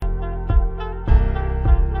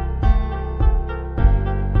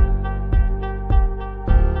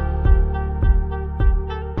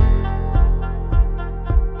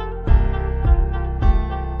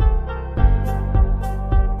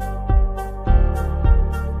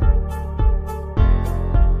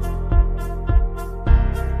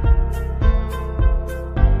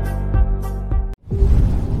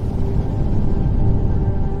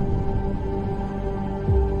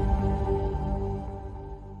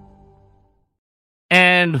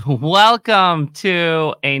and welcome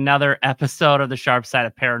to another episode of the Sharp Side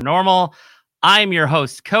of Paranormal. I'm your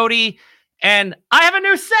host, Cody, and I have a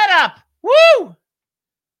new setup. Woo!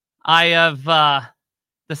 I have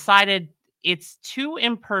decided it's too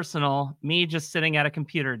impersonal, me just sitting at a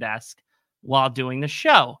computer desk while doing the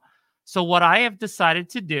show. So what I have decided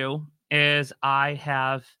to do is I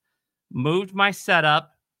have moved my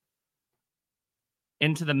setup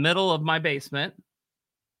into the middle of my basement.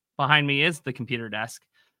 Behind me is the computer desk.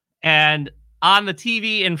 And on the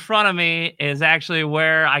TV in front of me is actually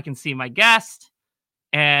where I can see my guest.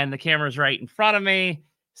 And the camera's right in front of me.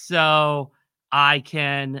 So I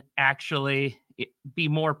can actually be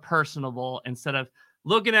more personable instead of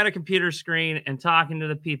looking at a computer screen and talking to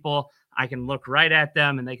the people. I can look right at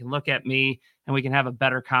them and they can look at me and we can have a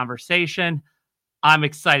better conversation. I'm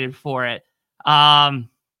excited for it.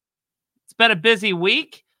 It's been a busy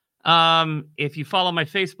week. If you follow my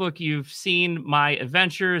Facebook, you've seen my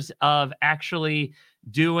adventures of actually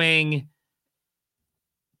doing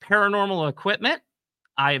paranormal equipment.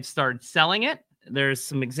 I have started selling it. There's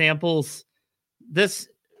some examples. This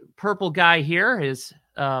purple guy here is,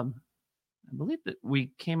 I believe that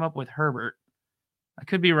we came up with Herbert. I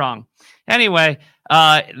could be wrong. Anyway,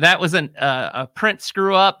 that was a print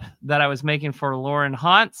screw up that I was making for Lauren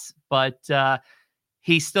Hunt's, but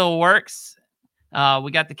he still works.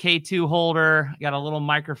 We got the K2 holder, got a little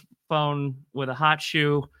microphone with a hot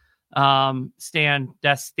shoe desk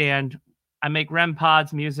stand. I make REM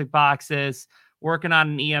pods, music boxes, working on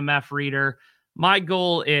an EMF reader. My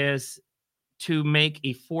goal is to make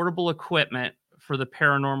affordable equipment for the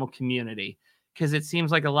paranormal community because it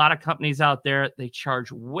seems like a lot of companies out there, they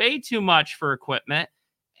charge way too much for equipment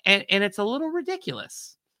and it's a little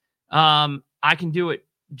ridiculous. I can do it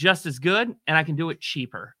just as good and I can do it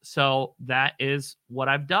cheaper. So that is what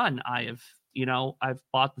I've done. I've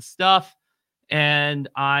bought the stuff and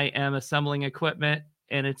I am assembling equipment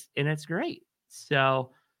and it's great.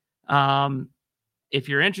 So, if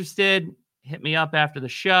you're interested, hit me up after the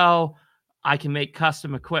show. I can make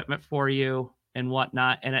custom equipment for you and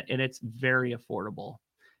whatnot. And it's very affordable.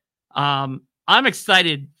 I'm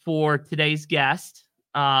excited for today's guest.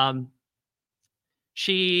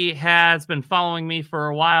 She has been following me for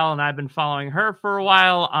a while, and I've been following her for a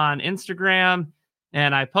while on Instagram.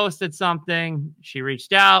 And I posted something. She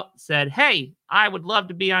reached out, said, "Hey, I would love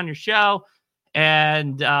to be on your show."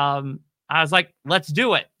 And I was like, "Let's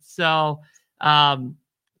do it." So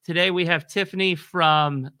today we have Tiffany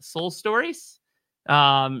from Soul Stories.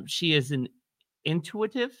 She is an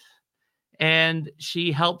intuitive, and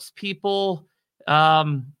she helps people,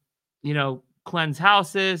 cleanse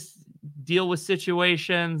houses, deal with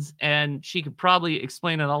situations, and she could probably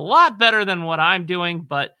explain it a lot better than what I'm doing,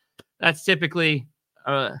 but that's typically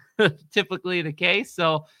the case.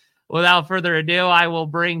 So without further ado, I will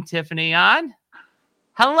bring Tiffany on.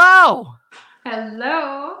 Hello.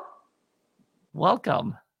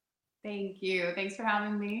 Welcome. Thank you. Thanks for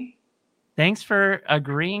having me. Thanks for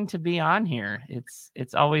agreeing to be on here.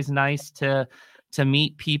 It's always nice to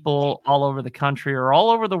meet people all over the country or all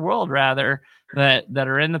over the world, rather, that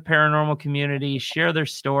are in the paranormal community, share their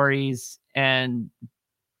stories, and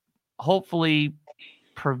hopefully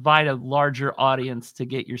provide a larger audience to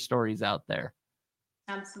get your stories out there.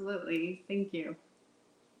 Absolutely. Thank you.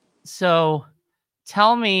 So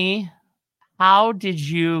tell me, how did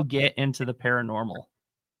you get into the paranormal?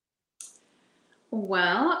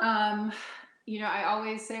 Well, I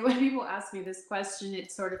always say when people ask me this question,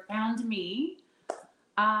 it sort of found me.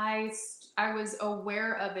 I was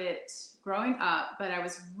aware of it growing up, but I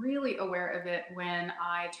was really aware of it when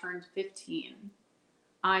I turned 15.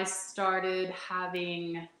 I started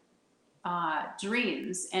having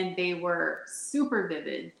dreams, and they were super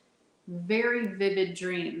vivid, very vivid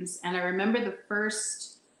dreams. And I remember the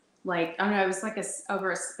first, it was like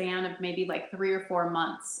over a span of maybe like 3 or 4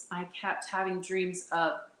 months, I kept having dreams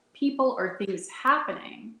of people or things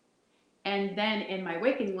happening. And then in my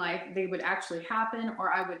waking life, they would actually happen,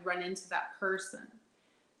 or I would run into that person.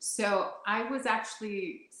 So I was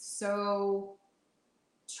actually so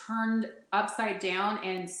turned upside down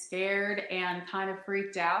and scared and kind of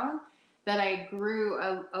freaked out that I grew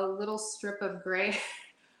a little strip of gray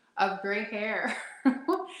hair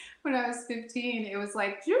when I was 15. It was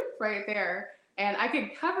like right there, and I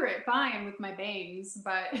could cover it fine with my bangs,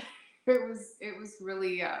 but it was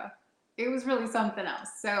really something else.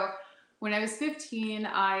 So when I was 15,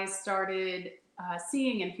 I started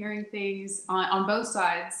seeing and hearing things on both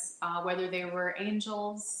sides, whether they were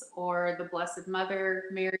angels or the Blessed Mother,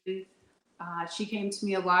 Mary. She came to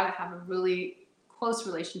me a lot. I have a really close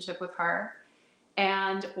relationship with her.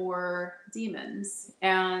 and or demons.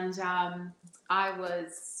 And I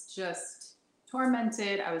was just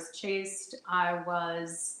tormented. I was chased. I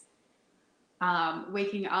was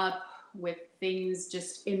waking up with things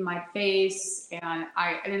just in my face, and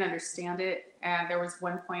I didn't understand it. And there was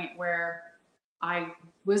one point where I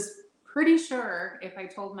was pretty sure if I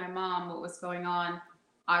told my mom what was going on,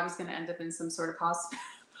 I was going to end up in some sort of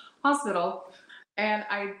hospital. And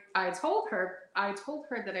I told her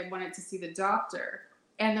that I wanted to see the doctor.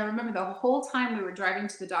 And I remember the whole time we were driving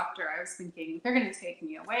to the doctor, I was thinking, they're going to take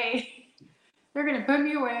me away. They're going to put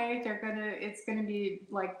me away. It's going to be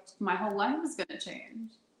like my whole life is going to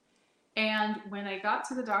change. And when I got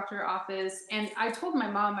to the doctor office, and I told my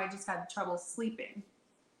mom I just had trouble sleeping.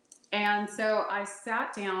 And so I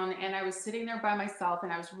sat down and I was sitting there by myself,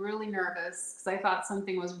 and I was really nervous because I thought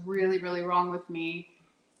something was really, really wrong with me.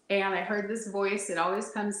 And I heard this voice. It always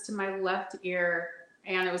comes to my left ear,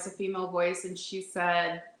 and it was a female voice. And she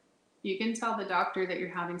said, "You can tell the doctor that you're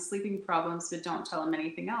having sleeping problems, but don't tell him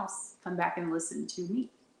anything else. Come back and listen to me,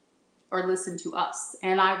 or listen to us."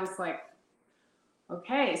 And I was like,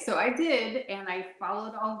 okay. So I did, and I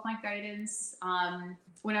followed all of my guidance.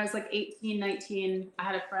 When I was like 18, 19, I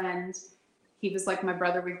had a friend. He was like my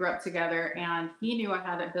brother. We grew up together, and he knew I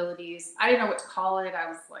had abilities. I didn't know what to call it. I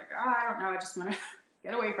was like, oh, I don't know. I just want to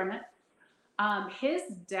get away from it. His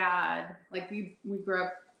dad, like we grew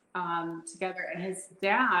up together, and his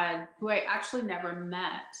dad, who I actually never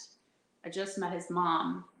met, I just met his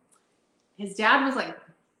mom. His dad was like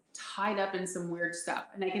tied up in some weird stuff,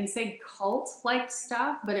 and I can say cult-like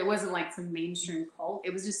stuff, but it wasn't like some mainstream cult.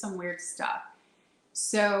 It was just some weird stuff.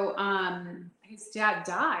 So his dad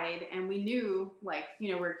died, and we knew, like,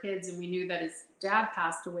 we're kids, and we knew that his dad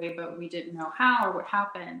passed away, but we didn't know how or what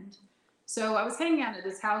happened. So I was hanging out at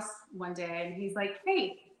his house one day, and he's like,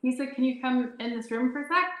 "Hey," he said, "can you come in this room for a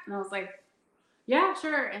sec?" And I was like, "Yeah,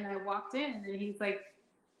 sure." And I walked in, and he's like,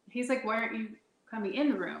 "Why aren't you coming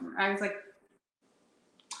in the room?" I was like,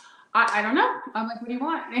 I don't know. I'm like, "What do you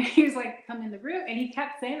want?" And he's like, "Come in the room." And he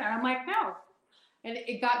kept saying that. I'm like, "No." And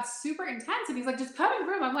it got super intense. And he's like, "Just come in the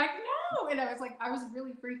room." I'm like, "No." And I was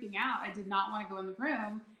really freaking out. I did not want to go in the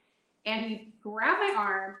room. And he grabbed my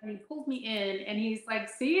arm and he pulled me in, and he's like,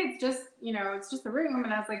 "See, it's just, it's just a room."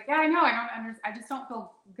 And I was like, "Yeah, I know. I just don't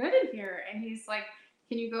feel good in here." And he's like,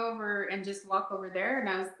 "Can you go over and just walk over there?"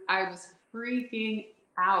 And I was freaking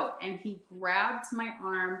out. And he grabbed my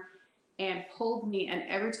arm and pulled me. And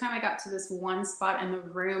every time I got to this one spot in the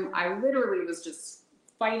room, I literally was just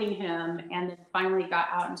fighting him, and then finally got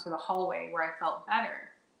out into the hallway where I felt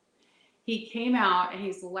better. He came out and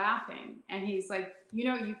he's laughing, and he's like,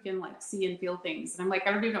 "You can like see and feel things." And I'm like,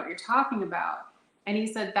 "I don't even know what you're talking about." And he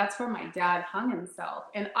said, "That's where my dad hung himself."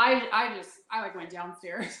 And I like went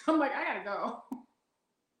downstairs. I'm like, I gotta go.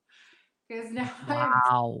 Because now I am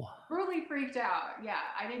Wow. really freaked out. Yeah,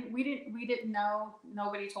 we didn't know.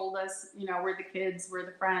 Nobody told us, we're the kids, we're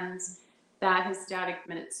the friends, that his dad had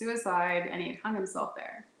committed suicide and he had hung himself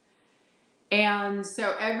there. And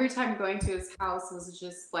so every time going to his house was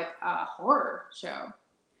just like a horror show.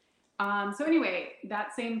 So anyway,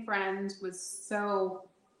 that same friend was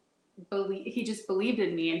he just believed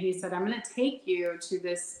in me, and he said, "I'm going to take you to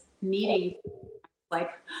this meeting."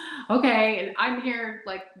 Like, okay. And I'm here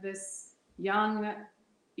like this young,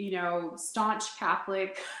 staunch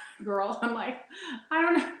Catholic girl. I'm like, I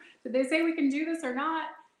don't know. Did they say we can do this or not?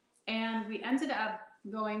 And we ended up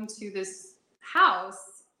going to this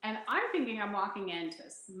house, and I'm thinking I'm walking in to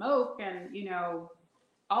smoke and,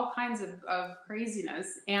 all kinds of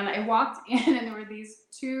craziness. And I walked in, and there were these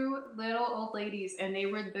two little old ladies, and they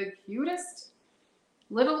were the cutest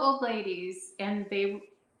little old ladies, and they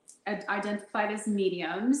identified as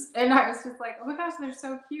mediums. And I was just like, oh my gosh, they're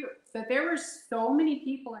so cute. So there were so many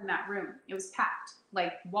people in that room. It was packed,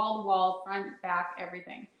 like wall to wall, front, back,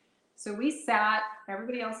 everything. So we sat,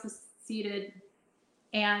 everybody else was seated,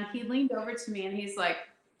 and he leaned over to me and he's like,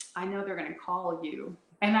 "I know they're going to call you."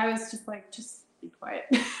 And I was just like, "Just be quiet."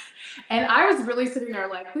 And I was really sitting there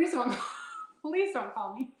like, please don't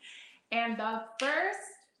call me. And the first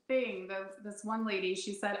thing, this one lady,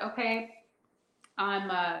 she said, "Okay,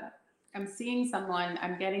 I'm seeing someone.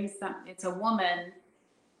 I'm getting some. It's a woman,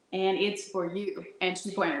 and it's for you." And she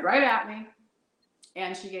pointed right at me,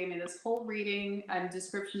 and she gave me this whole reading and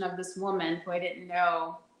description of this woman who I didn't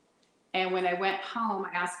know. And when I went home,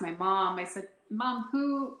 I asked my mom. I said, "Mom,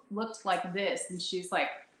 who looked like this?" And she's like,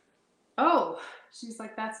 "Oh," she's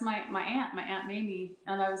like, "That's my Aunt Mamie."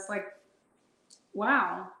 And I was like,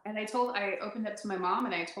 "Wow." And I opened up to my mom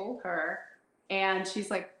and I told her, and she's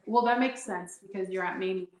like, "Well, that makes sense because your Aunt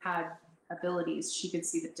Mamie had abilities. She could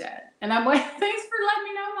see the dead." And I'm like, "Thanks for letting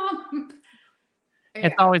me know, Mom." It's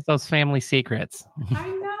Yeah, always those family secrets. I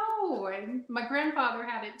know. And my grandfather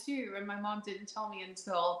had it too, and my mom didn't tell me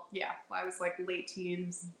until, yeah, I was like late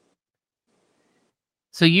teens.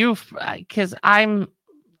 So you've, because I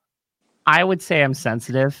would say I'm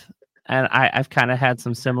sensitive, and I've kind of had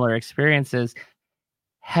some similar experiences.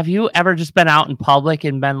 Have you ever just been out in public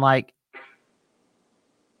and been like,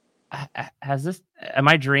 has this, am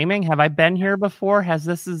I dreaming? Have I been here before? Has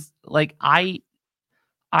this is like,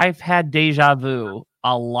 I've had deja vu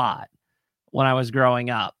a lot when I was growing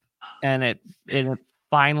up, and it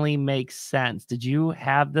finally makes sense. Did you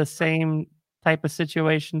have the same type of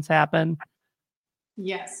situations happen?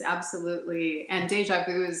 Yes, absolutely. And deja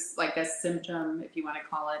vu is like a symptom, if you want to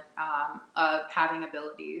call it, of having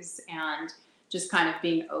abilities and just kind of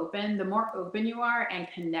being open. The more open you are and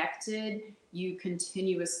connected, you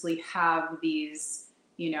continuously have these,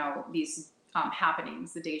 these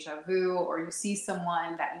happenings, the deja vu, or you see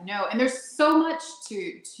someone that you know. And there's so much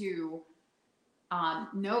to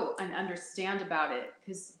know and understand about it,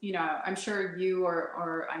 because I'm sure you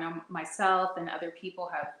or I know myself and other people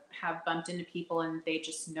have bumped into people and they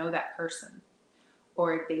just know that person,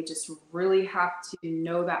 or they just really have to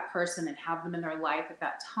know that person and have them in their life at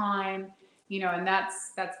that time, and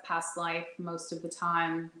that's past life most of the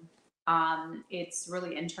time. It's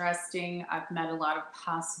really interesting. I've met a lot of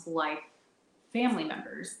past life family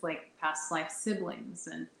members, like past life siblings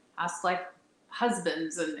and past life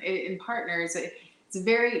husbands and partners. It's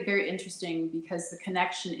very, very interesting because the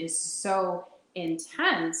connection is so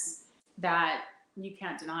intense that you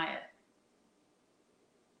can't deny it.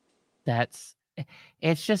 That's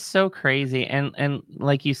it's just so crazy, and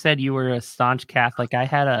like you said, you were a staunch Catholic. I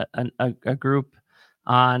had a group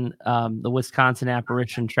on the Wisconsin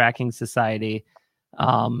Apparition Tracking Society.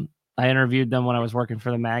 I interviewed them when I was working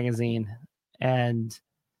for the magazine, and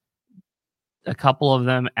a couple of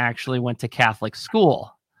them actually went to Catholic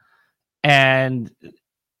school. And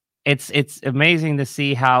it's amazing to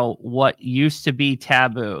see how what used to be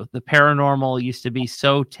taboo, the paranormal used to be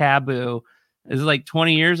so taboo. It was like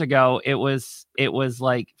 20 years ago, it was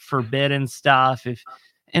like forbidden stuff. If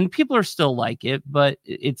and people are still like it, but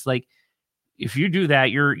it's like if you do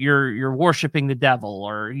that, you're worshiping the devil,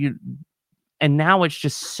 or you. And now it's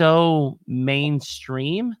just so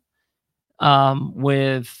mainstream,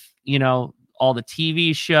 with all the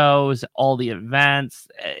TV shows, all the events.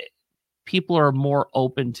 People are more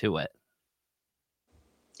open to it.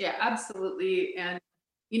 Yeah, absolutely. And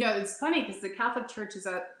it's funny because the Catholic Church has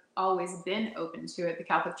always been open to it. The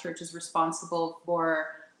Catholic Church is responsible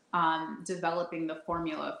for developing the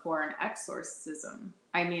formula for an exorcism.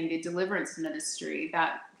 I mean, the deliverance ministry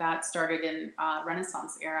that started in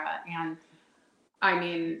Renaissance era, and I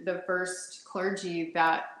mean, the first clergy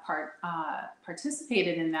that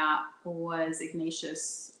participated in that was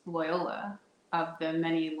Ignatius Loyola, of the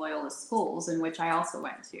many Loyola schools, in which I also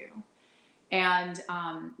went to. And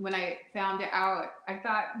when I found it out, I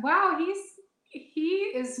thought, wow, he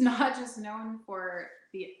is not just known for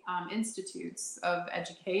the institutes of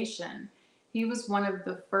education. He was one of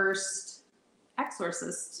the first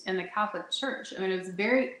exorcists in the Catholic Church. I mean, it was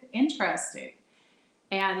very interesting.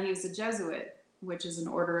 And he was a Jesuit, which is an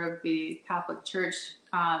order of the Catholic Church,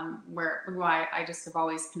 why I just have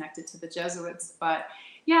always connected to the Jesuits. But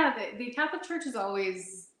yeah, the Catholic Church has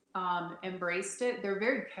always embraced it. They're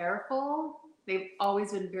very careful. They've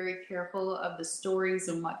always been very careful of the stories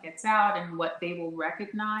and what gets out and what they will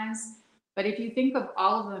recognize. But if you think of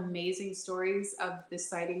all of the amazing stories of the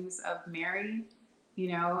sightings of Mary,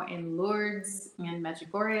 in Lourdes and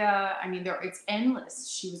Medjugorje, I mean, it's endless.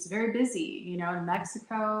 She was very busy, in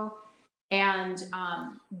Mexico. And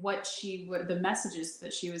the messages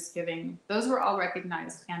that she was giving, those were all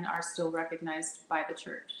recognized and are still recognized by the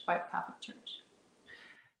church, by the Catholic Church.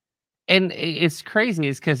 And it's crazy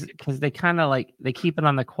is because they kind of like they keep it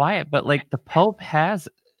on the quiet, but like the Pope has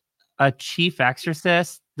a chief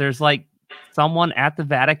exorcist. There's like someone at the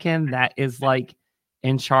Vatican that is like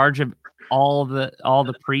in charge of all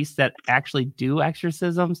the priests that actually do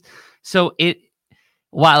exorcisms. So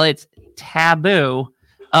while it's taboo,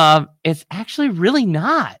 it's actually really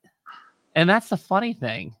not. And that's the funny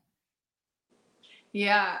thing.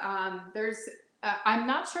 Yeah, I'm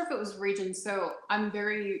not sure if it was region. So I'm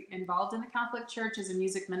very involved in the Catholic Church as a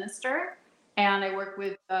music minister, and I work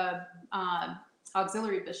with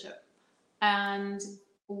auxiliary bishop. And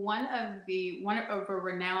one of a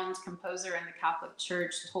renowned composer in the Catholic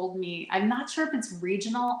Church told me, I'm not sure if it's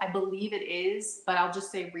regional. I believe it is, but I'll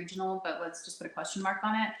just say regional. But let's just put a question mark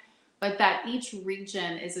on it. But that each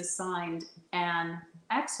region is assigned an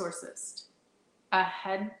exorcist, a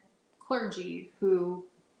head clergy who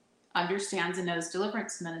understands and knows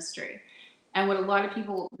deliverance ministry. And what a lot of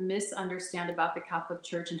people misunderstand about the Catholic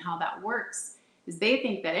Church and how that works is they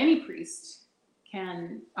think that any priest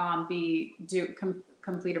can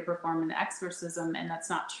complete or perform an exorcism, and that's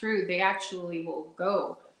not true. They actually will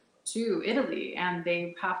go to Italy and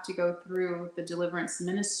they have to go through the deliverance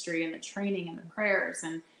ministry and the training and the prayers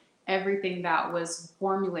and everything that was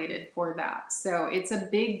formulated for that. So it's a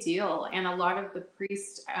big deal, and a lot of the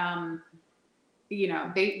priests,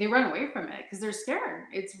 they run away from it because they're scared.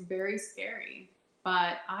 It's very scary.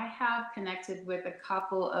 But I have connected with a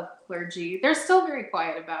couple of clergy. They're still very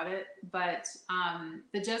quiet about it, but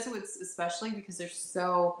the Jesuits, especially because they're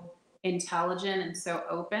so intelligent and so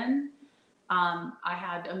open. I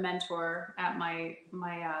had a mentor at my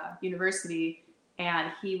university,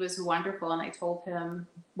 and he was wonderful. And I told him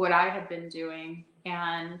what I had been doing,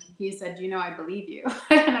 and he said, I believe you.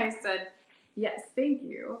 And I said, yes, thank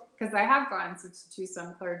you, because I have gone to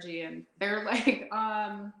some clergy, and they're like,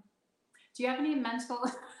 do you have any mental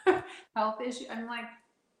health issue? I'm like,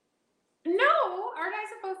 no, aren't I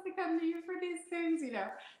supposed to come to you for these things?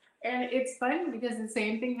 And it's funny because the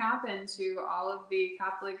same thing happened to all of the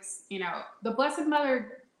Catholics. The Blessed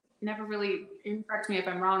Mother never really, correct me if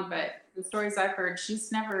I'm wrong, but the stories I've heard, she's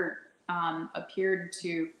never appeared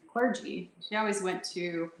to clergy. She always went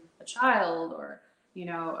to a child or,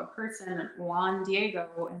 a person, Juan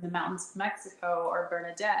Diego in the mountains of Mexico, or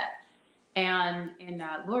Bernadette and in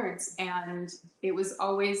Lourdes, and it was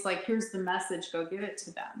always like, here's the message, go give it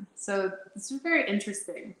to them. So this was very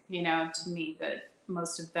interesting, to me, that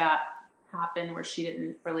most of that happened where she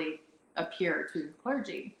didn't really appear to the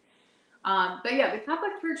clergy. But yeah, the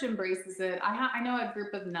Catholic Church embraces it. I know a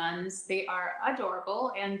group of nuns. They are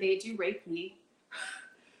adorable, and they do Reiki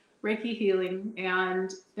healing,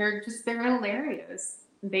 and they're hilarious.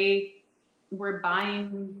 They were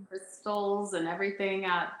buying crystals and everything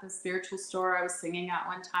at the spiritual store I was singing at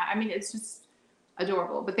one time. I mean, it's just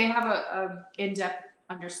adorable. But they have a in-depth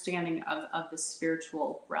understanding of the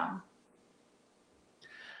spiritual realm.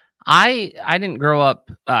 I didn't grow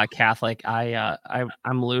up Catholic.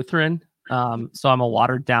 I'm Lutheran, so I'm a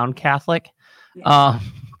watered down Catholic. Yes.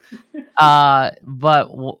 But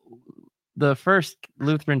the first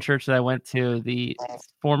Lutheran church that I went to, the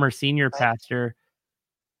former senior pastor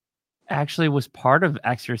actually was part of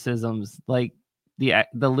exorcisms. Like the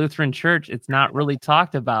Lutheran church, it's not really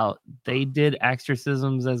talked about. They did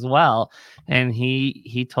exorcisms as well, and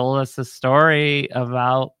he told us a story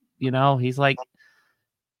about, he's like,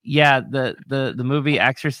 yeah, the movie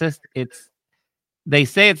Exorcist, they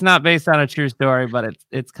say it's not based on a true story, but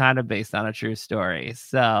it's kind of based on a true story.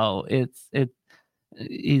 So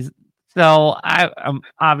I'm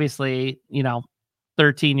obviously,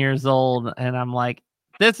 13 years old, and I'm like,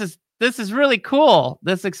 this is really cool.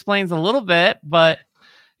 This explains a little bit, but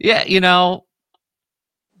yeah,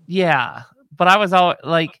 yeah. But I was all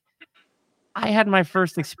like, I had my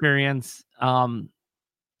first experience.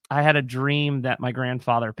 I had a dream that my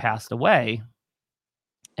grandfather passed away.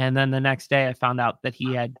 And then the next day I found out that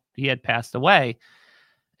he had passed away.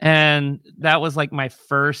 And that was like my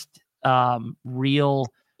first real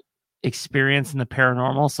experience in the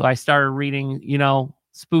paranormal. So I started reading,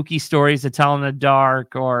 spooky stories to tell in the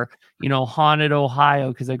dark, or, Haunted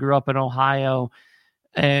Ohio, because I grew up in Ohio,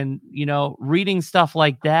 and, reading stuff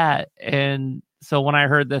like that. And so when I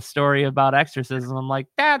heard this story about exorcism, I'm like,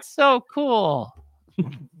 that's so cool.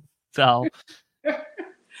 So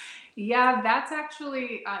yeah, that's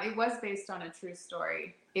actually, it was based on a true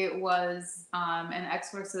story. It was an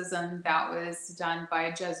exorcism that was done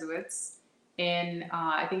by Jesuits in,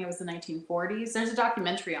 I think it was the 1940s. There's a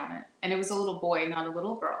documentary on it, and it was a little boy, not a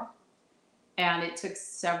little girl. And it took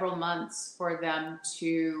several months for them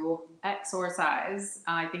to exorcise.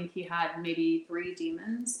 I think he had maybe 3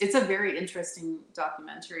 demons. It's a very interesting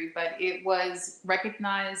documentary, but it was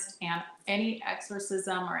recognized, and any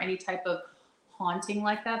exorcism or any type of haunting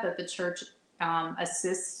like that the church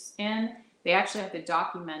assists in, they actually have to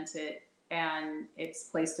document it, and it's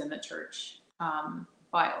placed in the church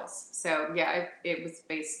files. So yeah, it was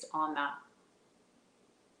based on that.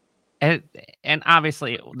 And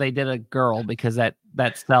obviously they did a girl, because that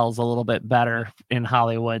sells a little bit better in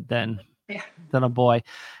Hollywood than a boy.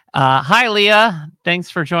 Hi, Leah. Thanks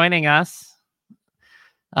for joining us.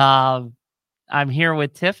 I'm here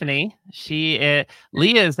with Tiffany. Leah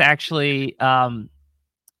is actually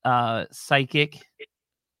psychic.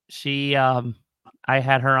 She I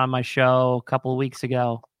had her on my show a couple months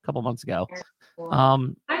ago.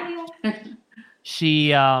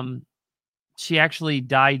 She actually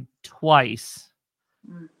died twice,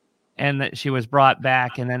 and that she was brought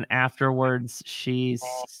back, and then afterwards she's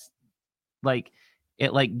like,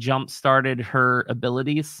 it like jump started her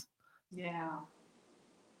abilities. Yeah.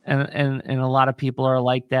 And a lot of people are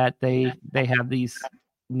like that. They have these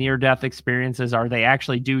near death experiences, or they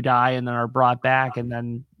actually do die and then are brought back, and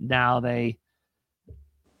then now they,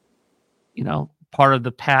 part of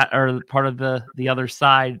the part of the other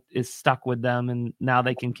side is stuck with them, and now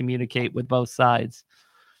they can communicate with both sides.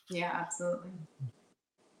 Yeah, absolutely.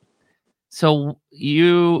 So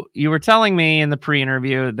you were telling me in the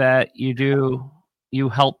pre-interview that you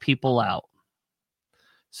help people out.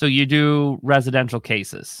 So you do residential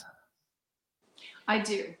cases. I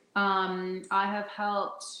do. I have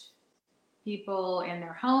helped people in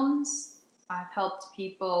their homes. I've helped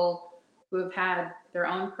people who have had their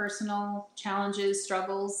own personal challenges,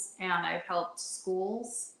 struggles, and I've helped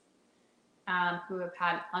schools who have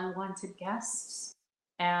had unwanted guests.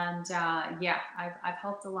 And yeah, I've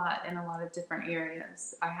helped a lot in a lot of different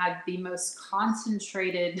areas. I had the most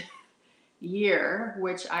concentrated year,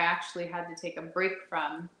 which I actually had to take a break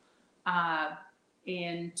from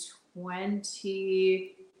in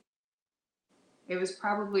 20. It was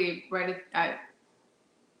probably it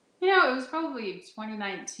was probably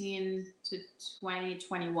 2019 to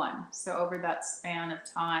 2021. So over that span of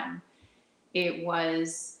time, it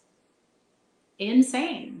was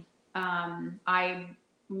insane. I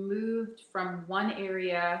moved from one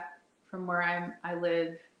area from where I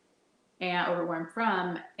live and over where I'm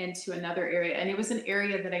from into another area. And it was an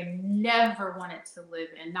area that I never wanted to live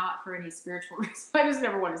in, not for any spiritual reason. I just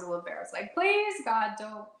never wanted to live there. I was like, please, God,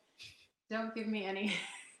 don't give me any.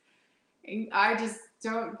 I just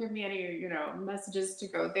don't give me any, messages to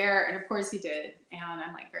go there. And of course he did. And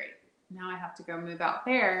I'm like, great. Now I have to go move out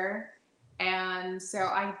there. And so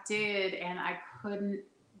I did, and I couldn't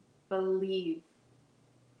believe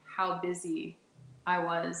how busy I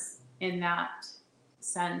was in that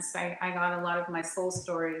sense. I got a lot of my soul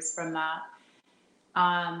stories from that.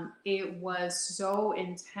 It was so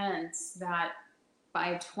intense that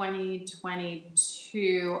by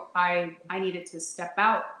 2022, I needed to step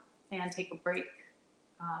out and take a break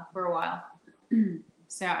for a while.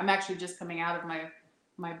 So I'm actually just coming out of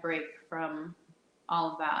my break from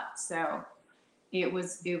all of that. So it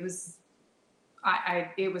was it was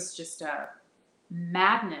just a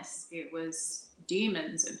madness. It was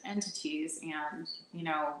demons and entities and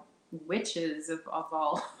witches of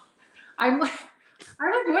all. I'm like,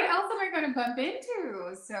 what else am I going to bump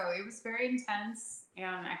into? So it was very intense,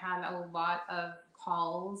 and I had a lot of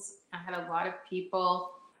calls. I had a lot of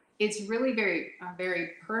people. It's really a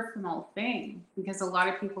very personal thing because a lot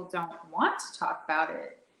of people don't want to talk about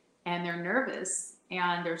it, and they're nervous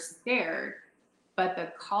and they're scared. But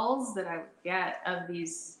the calls that I would get of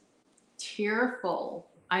these tearful,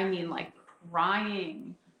 I mean, like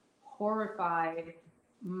crying, horrified.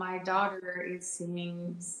 My daughter is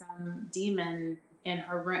seeing some demon in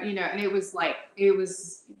her room, and it was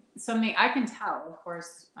something I can tell. Of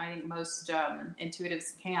course, I think most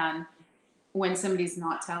intuitives can when somebody's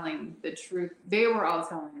not telling the truth. They were all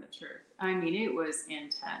telling the truth. I mean, it was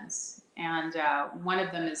intense, and one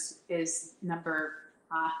of them is number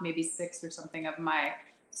maybe 6 or something of my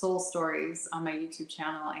soul stories on my YouTube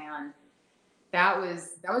channel, and that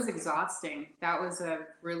was exhausting. That was a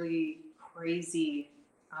really crazy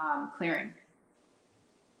clearing.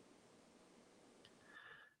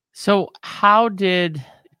 So how did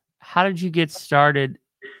you get started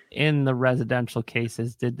in the residential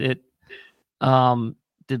cases? Did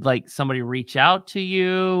like somebody reach out to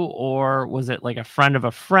you, or was it like a friend of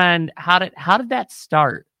a friend? How did that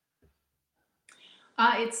start?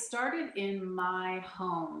 It started in my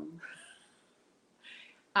home.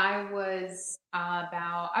 I was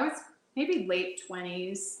maybe late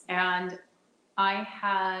 20s, and I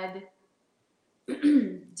had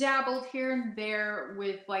dabbled here and there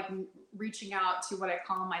with like reaching out to what I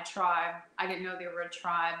call my tribe. I didn't know they were a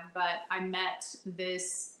tribe, but I met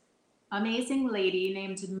this amazing lady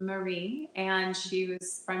named Marie, and she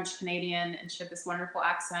was French Canadian, and she had this wonderful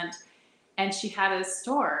accent, and she had a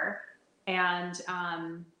store, and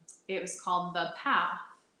it was called The Path.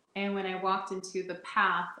 And when I walked into The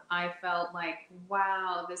Path, I felt like,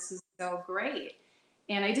 wow, this is so great.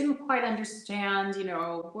 And I didn't quite understand,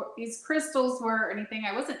 what these crystals were or anything.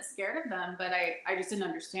 I wasn't scared of them, but I just didn't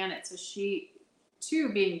understand it. So she,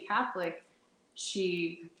 too, being Catholic,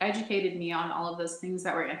 she educated me on all of those things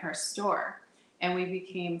that were in her store. And we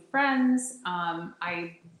became friends.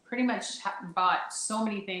 I pretty much bought so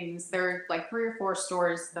many things. There are like 3 or 4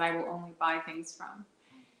 stores that I will only buy things from.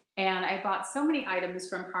 And I bought so many items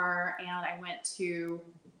from her, and I went to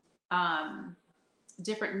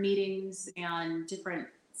different meetings and different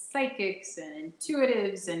psychics and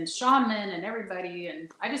intuitives and shaman and everybody. And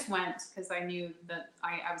I just went because I knew that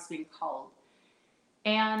I was being called.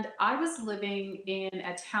 And I was living in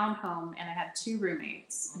a townhome and I had two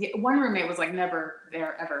roommates. One roommate was like never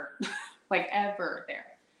there ever, like ever there.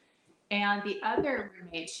 And the other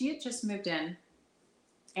roommate, she had just moved in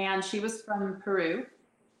and she was from Peru.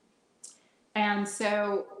 And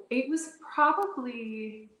so it was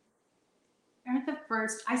probably at the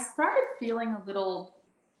first, I started feeling a little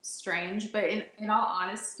strange, but in all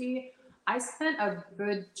honesty, I spent a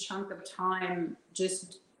good chunk of time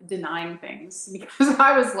just denying things because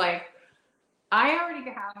I was like, I already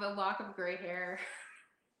have a lock of gray hair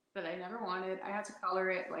that I never wanted. I had to color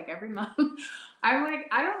it like every month. I'm like,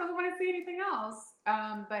 I don't really want to see anything else.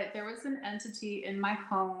 But there was an entity in my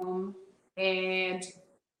home, and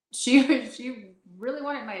she really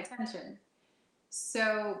wanted my attention.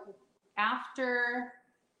 So after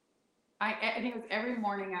I think it was every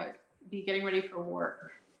morning I would be getting ready for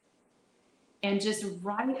work, and just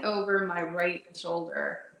right over my right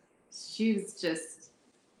shoulder, she was just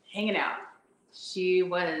hanging out. She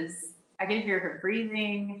was, I could hear her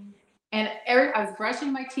breathing. And I was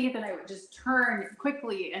brushing my teeth and I would just turn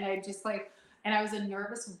quickly and I just like, and I was a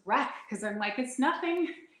nervous wreck because I'm like, it's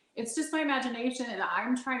nothing. It's just my imagination. And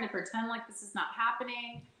I'm trying to pretend like this is not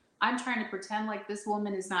happening. I'm trying to pretend like this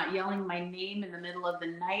woman is not yelling my name in the middle of the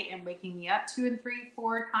night and waking me up 2 and 3,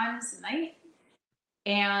 4 times a night.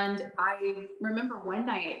 And I remember one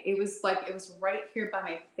night, it was like, it was right here by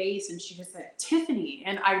my face. And she just said, Tiffany.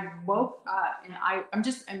 And I woke up and I'm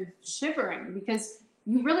shivering because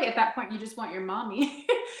you really, at that point, you just want your mommy.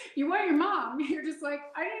 You want your mom. You're just like,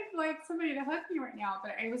 I need like somebody to hug me right now.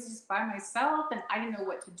 But I was just by myself and I didn't know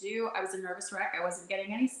what to do. I was a nervous wreck. I wasn't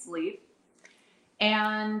getting any sleep.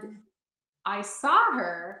 And I saw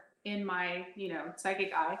her in my,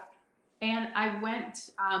 psychic eye. And I went,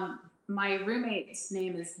 my roommate's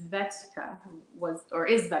name is Vetka,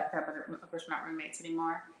 is Vetka, but of course we're not roommates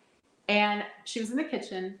anymore. And she was in the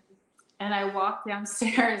kitchen and I walked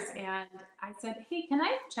downstairs and I said, hey, can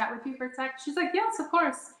I chat with you for a sec? She's like, yes, of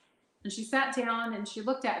course. And she sat down and she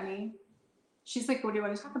looked at me. She's like, what do you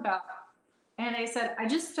want to talk about? And I said,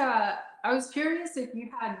 I was curious if you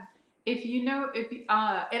had, if you know, if you,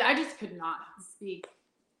 and I just could not speak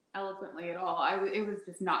eloquently at all. It was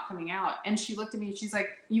just not coming out. And she looked at me and she's like,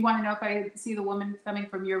 you want to know if I see the woman coming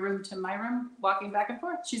from your room to my room, walking back and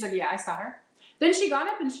forth? She's like, yeah, I saw her. Then she got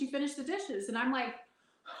up and she finished the dishes. And I'm like,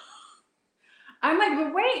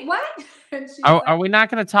 but wait, what? And she's like, Are we not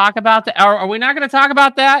going to talk about that? Are we not going to talk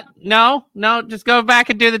about that? No, just go back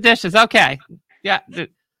and do the dishes. Okay. Yeah. She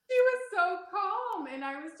was so calm. And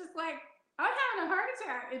I was just like, I'm having a heart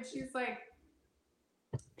attack. And she's like,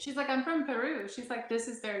 I'm from Peru. She's like, this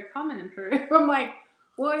is very common in Peru. I'm like,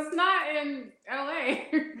 well, it's not in LA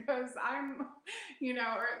because I'm,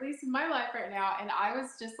 or at least in my life right now. And I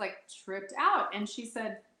was just like tripped out. And she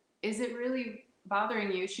said, is it really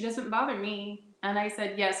bothering you? She doesn't bother me. And I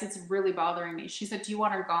said, yes, it's really bothering me. She said, do you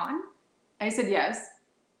want her gone? I said, yes.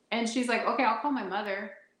 And she's like, okay, I'll call my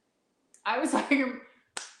mother. I was like,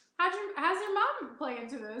 how's your mom play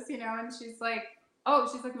into this? And she's like,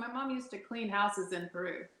 my mom used to clean houses in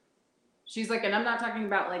Peru. She's like, and I'm not talking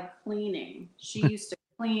about like cleaning. She used to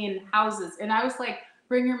clean houses. And I was like,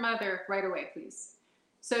 bring your mother right away, please.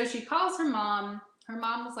 So she calls her mom. Her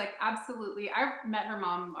mom was like, absolutely. I've met her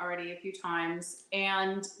mom already a few times.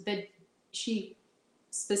 And she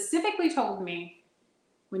specifically told me,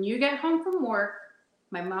 when you get home from work,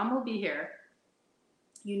 my mom will be here.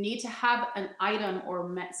 You need to have an item or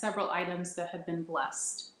several items that have been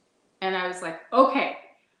blessed. And I was like, okay.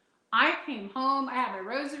 I came home. I had my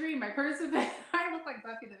rosary, my crucifix. I looked like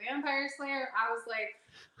Buffy the Vampire Slayer. I was like,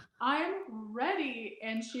 I'm ready.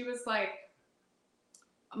 And she was like,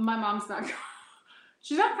 my mom's not coming.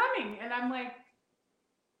 She's not coming. And I'm like,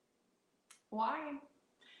 why?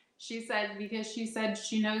 She said, because she said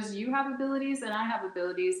she knows you have abilities and I have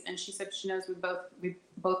abilities. And she said she knows we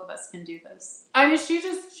both of us can do this. I mean,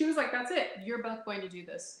 she was like, that's it. You're both going to do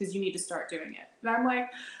this because you need to start doing it. And I'm like,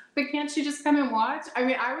 but can't she just come and watch? I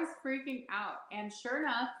mean, I was freaking out. And sure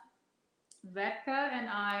enough, Vetka and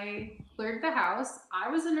I cleared the house. I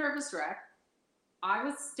was a nervous wreck. I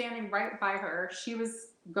was standing right by her. She was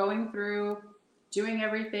going through, doing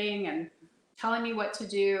everything and telling me what to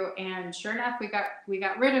do. And sure enough, we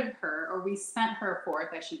got rid of her, or we sent her forth,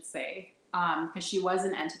 I should say, because she was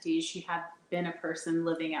an entity. She had been a person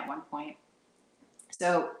living at one point.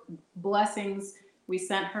 So blessings, we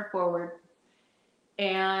sent her forward.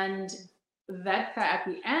 And Vetka, at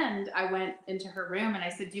the end, I went into her room and I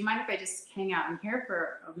said, do you mind if I just hang out in here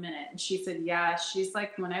for a minute? And she said, yeah. She's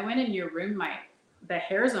like, when I went in your room, the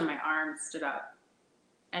hairs on my arm stood up.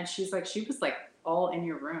 And she's like, she was like all in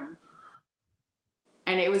your room.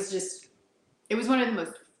 And it was it was one of the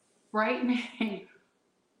most frightening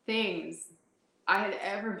things I had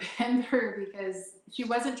ever been through, because she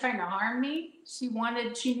wasn't trying to harm me. She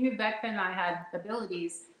knew back then I had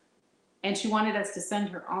abilities, and she wanted us to send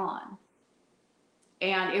her on.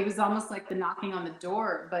 And it was almost like the knocking on the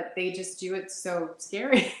door, but they just do it so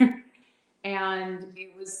scary. And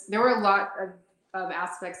there were a lot of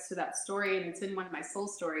aspects to that story, and it's in one of my soul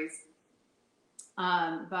stories,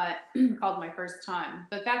 but called My First Time.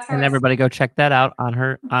 But that's how And everybody go check that out on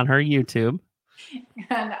her YouTube.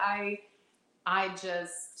 And I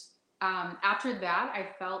just, after that, I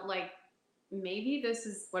felt like maybe this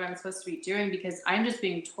is what I'm supposed to be doing, because I'm just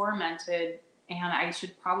being tormented, and I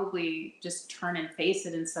should probably just turn and face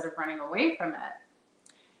it instead of running away from it.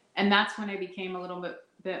 And that's when I became a little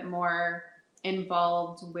bit more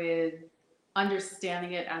involved with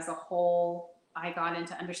understanding it as a whole. I got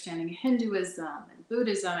into understanding Hinduism and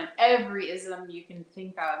Buddhism and every ism you can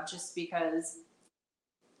think of, just because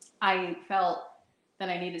I felt that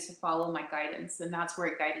I needed to follow my guidance, and that's where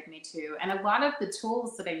it guided me to. And a lot of the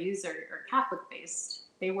tools that I use are Catholic based.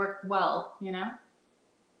 They work well, you know?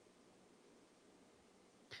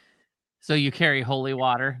 So you carry holy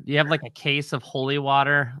water. Do you have like a case of holy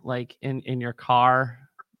water like in your car?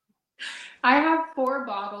 I have 4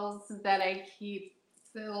 bottles that I keep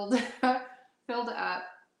filled filled up,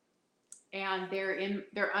 and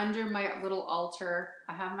they're under my little altar.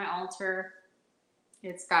 I have my altar.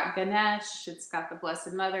 It's got Ganesh, it's got the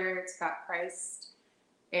Blessed Mother, it's got Christ,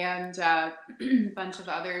 and a bunch of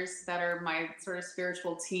others that are my sort of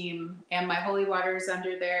spiritual team. And my holy water is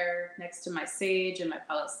under there next to my sage and my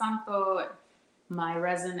Palo Santo and my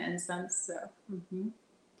resin incense. So,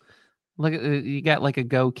 Look, you got like a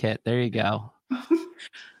go kit. There you go.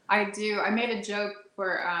 I do. I made a joke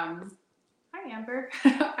for, hi, Amber.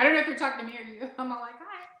 I don't know if you're talking to me or you. I'm all like,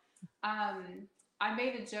 hi. I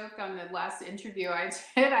made a joke on the last interview I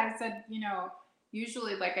did. I said,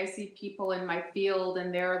 usually like I see people in my field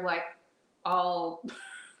and they're like all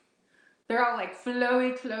like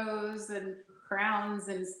flowy clothes and crowns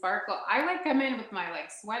and sparkle. I like come in with my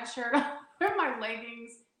like sweatshirt on, my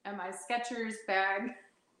leggings, and my Skechers bag.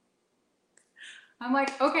 I'm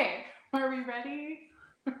like, okay, are we ready?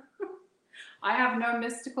 I have no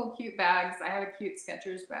mystical cute bags. I have a cute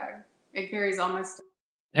Skechers bag. It carries all my stuff.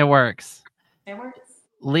 It works. It works.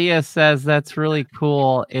 Leah says that's really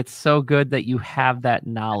cool. It's so good that you have that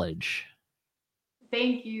knowledge.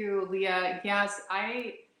 Thank you, Leah. Yes,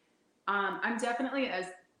 I'm definitely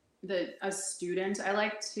a student. I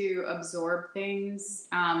like to absorb things,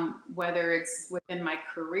 whether it's within my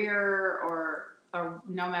career or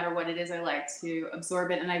no matter what it is. I like to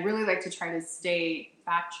absorb it, and I really like to try to stay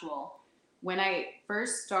factual. When I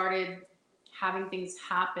first started having things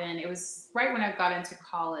happen, it was right when I got into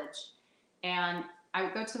college, and I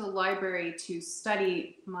would go to the library to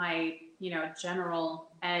study my, general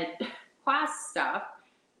ed class stuff.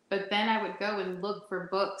 But then I would go and look for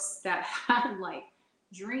books that had like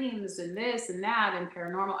dreams and this and that and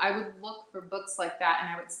paranormal. I would look for books like that, and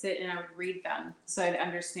I would sit and I would read them so I'd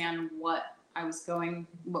understand what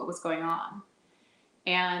was going on.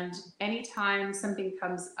 And anytime something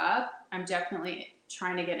comes up, I'm definitely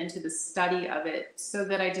trying to get into the study of it so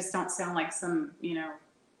that I just don't sound like some,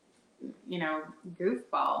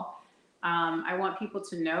 goofball. I want people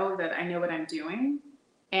to know that I know what I'm doing.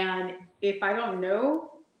 And if I don't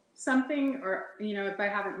know something, or, if I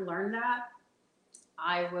haven't learned that,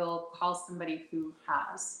 I will call somebody who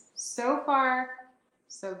has. So far,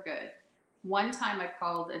 so good. One time I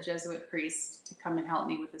called a Jesuit priest to come and help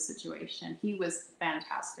me with the situation. He was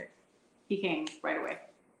fantastic. He came right away.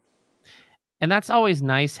 And that's always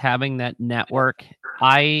nice, having that network.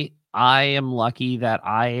 I am lucky that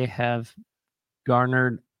I have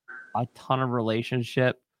garnered a ton of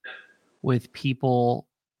relationship with people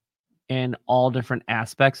in all different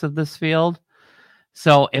aspects of this field.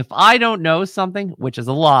 So if I don't know something, which is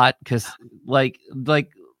a lot, because like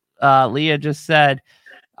Leah just said,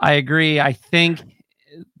 I agree. I think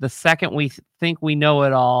the second we think we know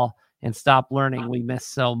it all and stop learning, we miss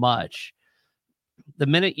so much. The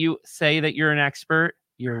minute you say that you're an expert,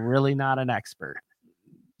 you're really not an expert.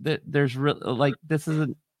 There's really, this is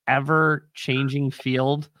an ever changing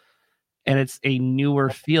field, and it's a newer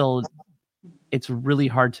field. It's really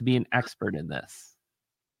hard to be an expert in this.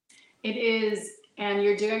 It is, and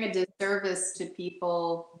you're doing a disservice to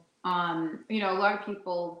people. A lot of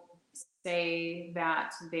people say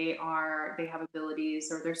that they have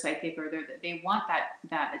abilities, or they're psychic, or they want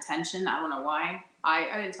that attention. I don't know why. I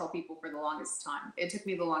didn't tell people for the longest time. It took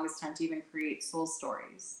me the longest time to even create soul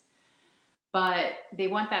stories. but they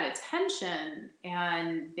want that attention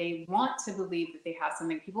and they want to believe that they have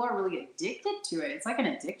something. People are really addicted to it. It's like an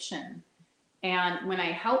addiction. And when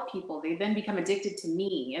I help people, they then become addicted to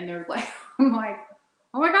me, and they're like, I'm like,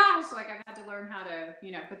 oh my gosh, like I've had to learn how to,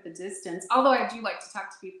 put the distance. Although I do like to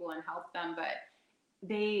talk to people and help them, but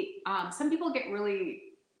some people get really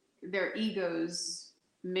their egos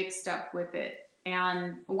mixed up with it.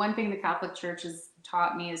 And one thing the Catholic Church has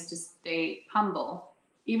taught me is to stay humble,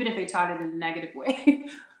 even if they taught it in a negative way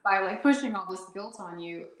by like pushing all this guilt on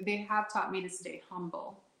you. They have taught me to stay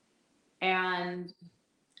humble. And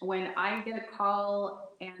when I get a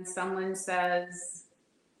call and someone says,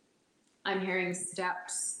 I'm hearing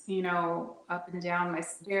steps, up and down my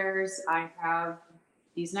stairs, I have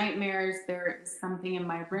these nightmares, there is something in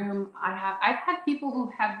my room. I've had people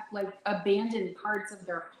who have like abandoned parts of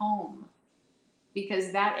their home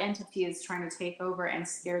because that entity is trying to take over and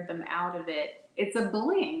scared them out of it. It's a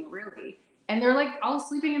bullying, really. And they're like all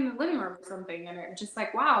sleeping in the living room or something, and they're just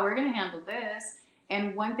like, wow, we're gonna handle this.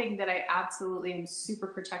 And one thing that I absolutely am super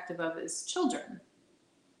protective of is children.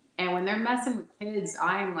 And when they're messing with kids,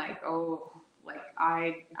 I'm like, oh, like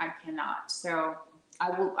I cannot. So I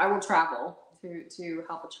will travel to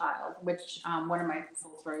help a child, which one of my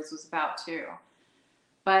soul stories was about too.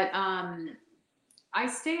 But I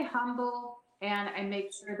stay humble and I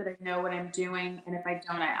make sure that I know what I'm doing. And if I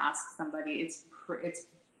don't, I ask somebody.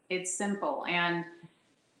 It's simple. And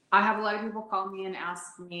I have a lot of people call me and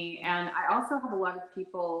ask me, and I also have a lot of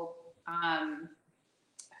people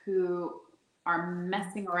who are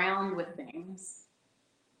messing around with things.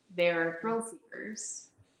 They're thrill seekers,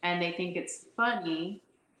 and they think it's funny,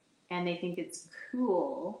 and they think it's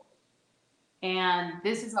cool. And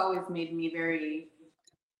this has always made me very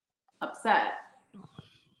upset.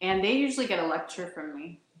 And they usually get a lecture from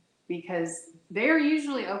me because they're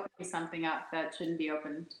usually opening something up that shouldn't be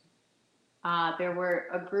opened. There were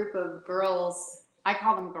a group of girls, I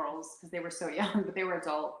call them girls because they were so young, but they were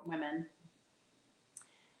adult women.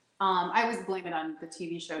 I always blame it on the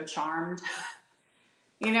TV show Charmed.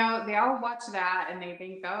 They all watch that and they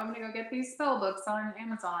think, oh, I'm going to go get these spell books on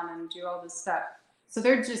Amazon and do all this stuff. So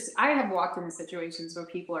I have walked into situations where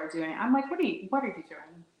people are doing it. I'm like, what are you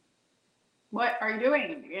doing? What are you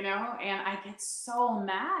doing? And I get so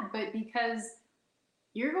mad, but because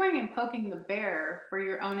you're going and poking the bear for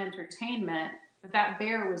your own entertainment, but that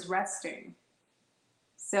bear was resting.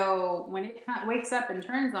 So when it wakes up and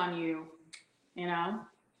turns on you,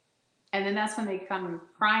 and then that's when they come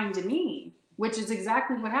crying to me, which is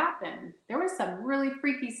exactly what happened. There was some really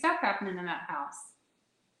freaky stuff happening in that house.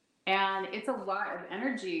 And it's a lot of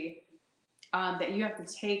energy that you have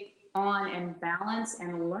to take on and balance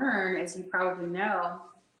and learn, as you probably know.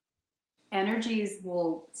 Energies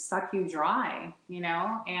will suck you dry,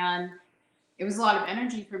 and it was a lot of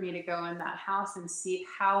energy for me to go in that house and see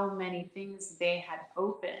how many things they had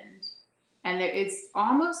opened. And it's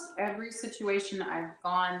almost every situation I've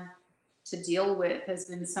gone to deal with has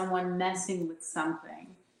been someone messing with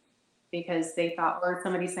something because they thought, or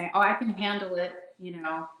somebody saying, oh, I can handle it,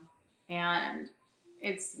 and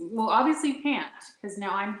it's, well, obviously you can't, because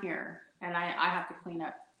now I'm here and I have to clean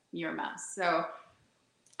up your mess. So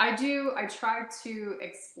I try to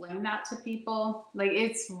explain that to people. Like,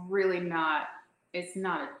 it's not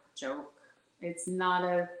a joke. It's not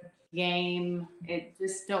a game. It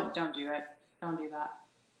just don't do it. Don't do that.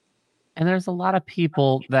 And there's a lot of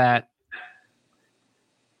people that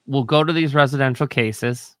will go to these residential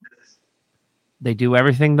cases. They do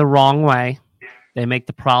everything the wrong way. They make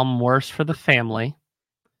the problem worse for the family.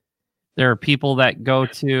 There are people that go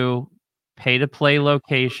to pay-to-play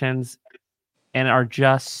locations and are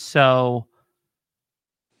just so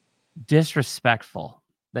disrespectful.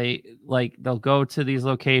 They'll go to these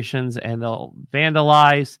locations and they'll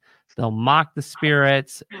vandalize, they'll mock the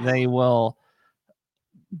spirits, they will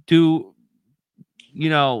do,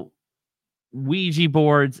 Ouija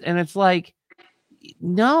boards, and it's like,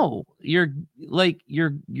 no, you're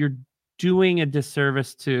doing a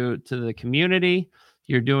disservice to the community.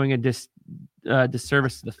 You're doing a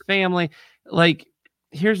disservice to the family. Like,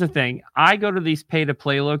 here's the thing. I go to these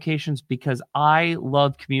pay-to-play locations because I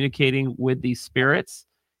love communicating with these spirits,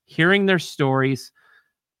 hearing their stories,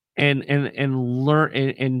 and learn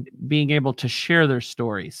and being able to share their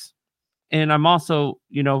stories. And I'm also,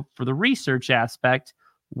 for the research aspect,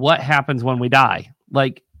 what happens when we die?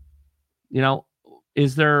 Like,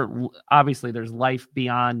 is there, obviously there's life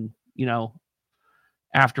beyond,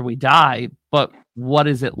 after we die, but what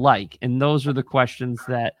is it like? And those are the questions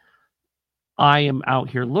that I am out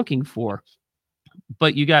here looking for.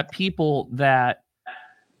 But you got people that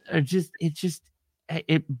are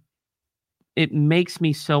it makes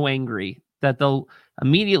me so angry that they'll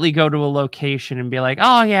immediately go to a location and be like,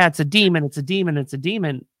 "Oh yeah, it's a demon, it's a demon, it's a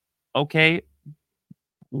demon." Okay,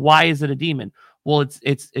 why is it a demon? Well,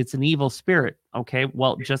 it's an evil spirit. Okay,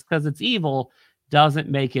 well, just because it's evil doesn't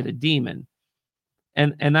make it a demon.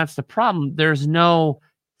 And that's the problem. There's no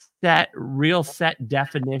set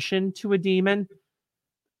definition to a demon.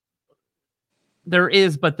 There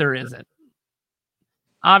is, but there isn't.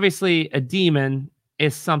 Obviously, a demon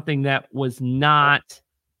is something that was not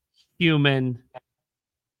human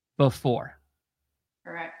before.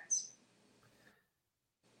 Correct.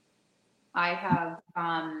 I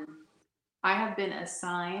have been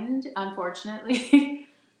assigned, unfortunately.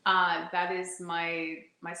 That is my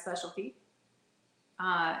specialty.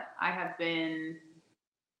 I have been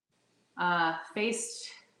faced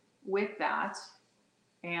with that,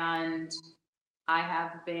 and I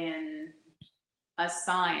have been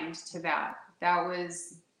assigned to that. That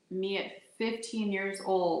was me at 15 years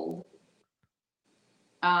old,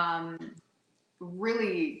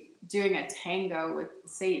 really doing a tango with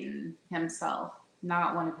Satan himself,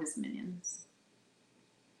 not one of his minions.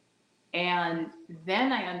 And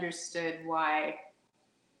then I understood why.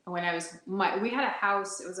 When we had a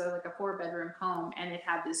house, it was like a 4-bedroom home, and it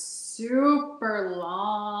had this super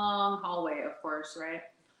long hallway, of course, right?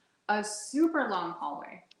 A super long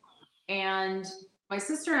hallway. And my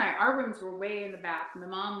sister and I, our rooms were way in the back. My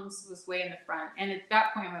mom's was way in the front. And at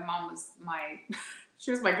that point, my mom was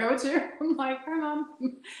she was my go-to. I'm like, hi, Mom.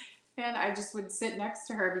 And I just would sit next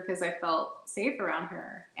to her because I felt safe around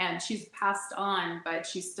her. And she's passed on, but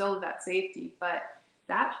she's still that safety. But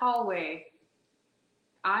that hallway,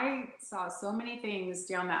 I saw so many things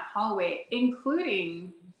down that hallway,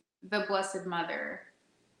 including the Blessed Mother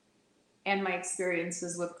and my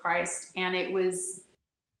experiences with Christ. And it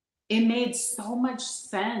made so much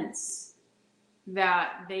sense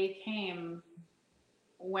that they came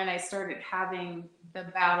when I started having the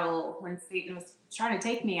battle, when Satan was trying to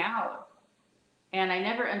take me out. And I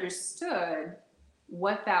never understood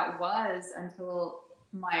what that was until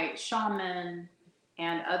my shaman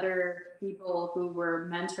and other people who were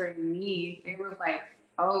mentoring me, they were like,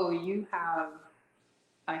 "Oh, you have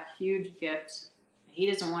a huge gift. He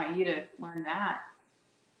doesn't want you to learn that."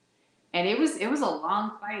 And it was a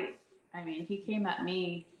long fight. I mean, he came at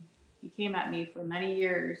me for many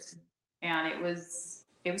years, and it was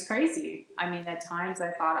crazy. I mean, at times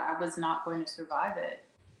I thought I was not going to survive it.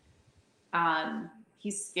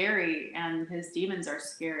 He's scary, and his demons are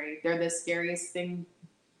scary. They're the scariest thing,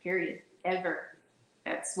 period, ever.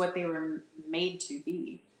 That's what they were made to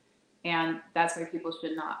be. And that's why people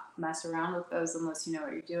should not mess around with those unless you know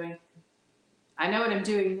what you're doing. I know what I'm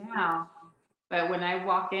doing now, but when I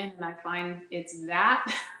walk in and I find it's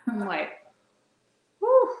that, I'm like,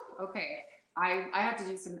 whew, okay. I have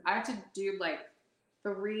to do like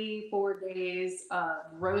 3-4 days of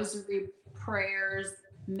rosary prayers,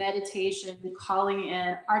 meditation, calling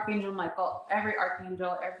in Archangel Michael, every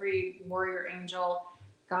archangel, every warrior angel,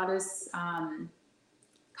 goddess,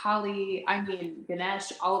 Kali, I mean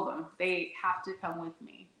Ganesh, all of them. They have to come with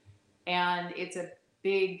me, and it's a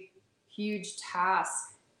big, huge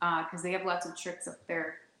task because they have lots of tricks up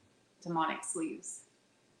their demonic sleeves.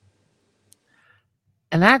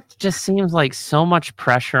 And that just seems like so much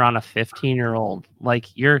pressure on a 15-year-old. Like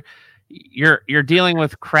you're dealing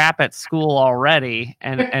with crap at school already,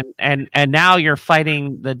 and now you're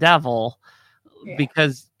fighting the devil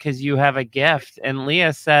because you have a gift. And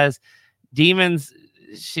Leah says demons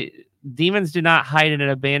do not hide in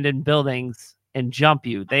abandoned buildings and jump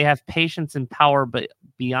you. They have patience and power, but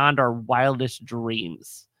beyond our wildest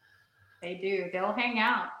dreams. They do. They'll hang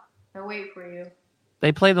out. They'll wait for you.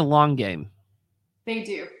 They play the long game. They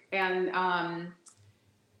do. And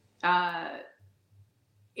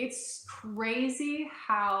it's crazy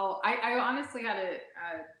how I honestly had a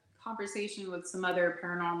conversation with some other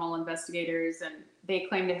paranormal investigators, and they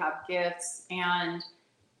claim to have gifts, and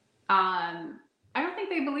I don't think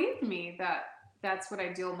they believed me that that's what I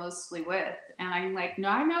deal mostly with. And I'm like, no,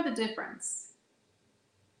 I know the difference.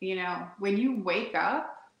 You know, when you wake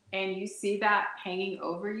up and you see that hanging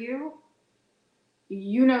over you,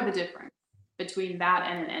 you know the difference between that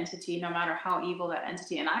and an entity, no matter how evil that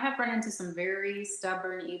entity. And I have run into some very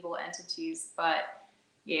stubborn, evil entities, but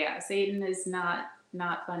yeah, Satan is not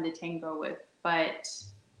fun to tango with. But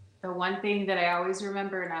the one thing that I always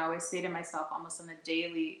remember, and I always say to myself almost on a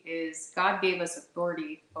daily, is God gave us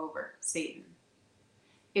authority over Satan.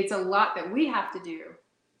 It's a lot that we have to do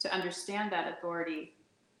to understand that authority,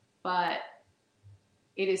 but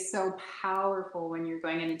it is so powerful when you're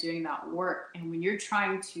going in and doing that work, and when you're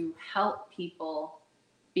trying to help people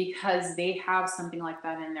because they have something like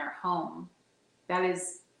that in their home. That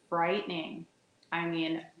is frightening. I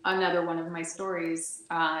mean, another one of my stories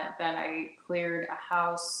that I cleared a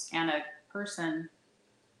house and a person,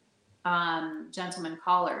 gentleman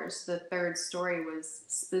callers. The third story was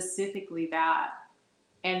specifically that.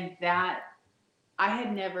 And that I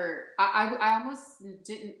had never, I almost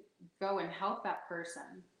didn't go and help that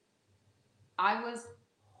person. I was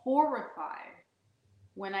horrified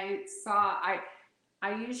when I saw,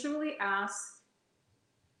 I usually ask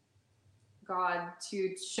God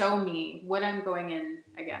to show me what I'm going in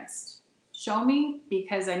against. Show me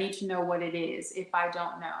because I need to know what it is if I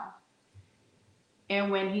don't know.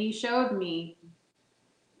 And when he showed me,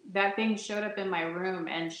 that thing showed up in my room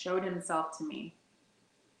and showed himself to me.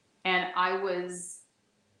 And I was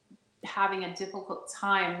having a difficult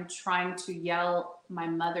time trying to yell my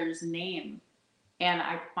mother's name. And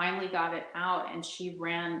I finally got it out, and she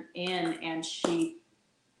ran in and she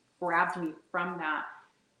grabbed me from that.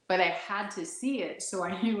 But I had to see it, so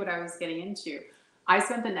I knew what I was getting into. I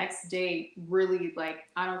spent the next day really like,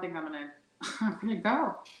 I don't think I'm gonna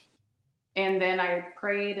go. And then I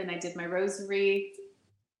prayed and I did my rosary,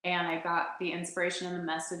 and I got the inspiration and the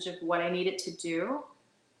message of what I needed to do.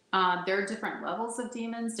 There are different levels of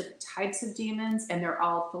demons, different types of demons, and they're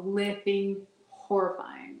all flipping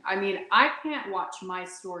horrifying. I mean, I can't watch my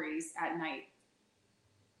stories at night.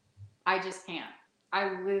 I just can't.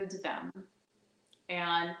 I lived them.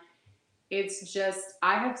 And it's just,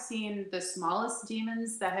 I have seen the smallest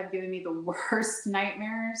demons that have given me the worst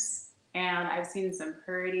nightmares, and I've seen some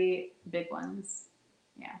pretty big ones.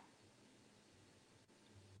 Yeah.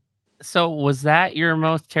 So was that your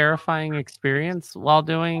most terrifying experience while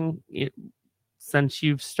doing it since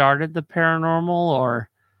you've started the paranormal, or?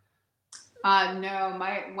 No,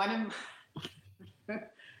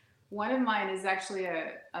 one of mine is actually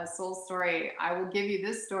a soul story. I will give you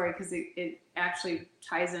this story because it actually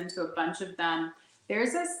ties into a bunch of them.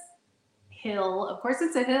 There's this hill, of course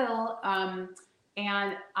it's a hill,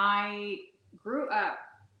 and I grew up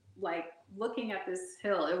like looking at this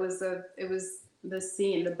hill. It was the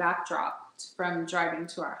scene, the backdrop from driving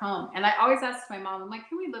to our home. And I always asked my mom, I'm like,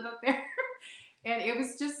 can we live up there? And it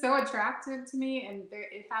was just so attractive to me. And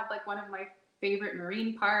it had like one of my favorite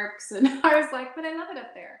marine parks. And I was like, but I love it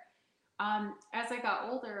up there. As I got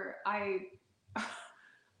older, I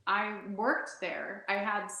worked there. I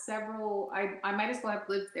had several, I might as well have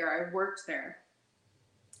lived there. I worked there.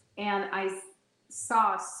 And I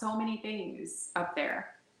saw so many things up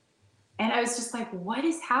there. And I was just like, what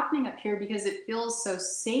is happening up here? Because it feels so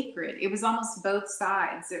sacred. It was almost both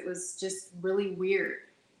sides. It was just really weird.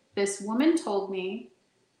 This woman told me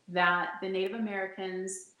that the Native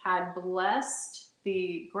Americans had blessed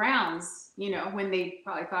the grounds, when they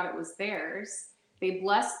probably thought it was theirs. They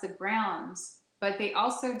blessed the grounds, but they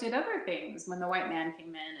also did other things when the white man came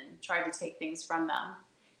in and tried to take things from them.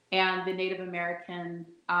 And the Native American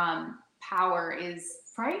power is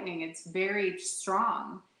frightening. It's very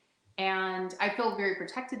strong. And I feel very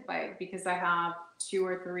protected by it because I have 2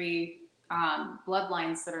 or 3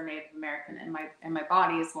 bloodlines that are Native American in my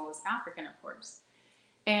body, as well as African, of course.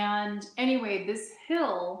 And anyway, this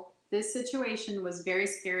situation was very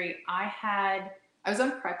scary. I was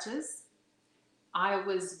on crutches. I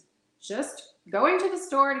was just going to the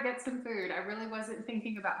store to get some food. I really wasn't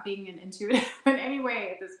thinking about being an intuitive in any way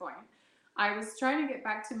at this point. I was trying to get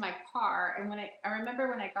back to my car, and I remember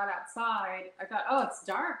when I got outside, I thought, oh, it's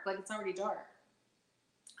dark, like it's already dark.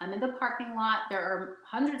 I'm in the parking lot. There are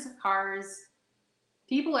hundreds of cars,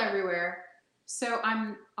 people everywhere. So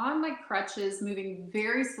I'm on my crutches, moving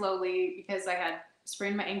very slowly because I had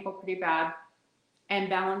sprained my ankle pretty bad, and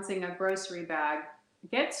balancing a grocery bag.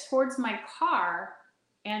 Get towards my car,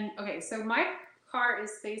 and okay, so my car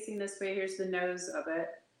is facing this way. Here's the nose of it.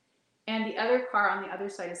 And the other car on the other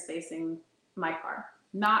side is facing my car.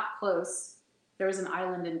 Not close. There was an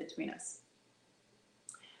island in between us.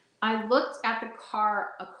 I looked at the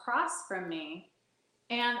car across from me,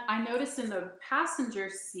 and I noticed in the passenger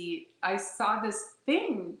seat, I saw this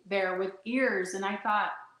thing there with ears, and I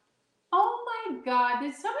thought, oh my God,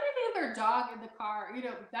 did somebody leave their dog in the car?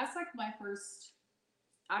 That's like my first,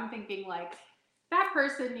 I'm thinking like, that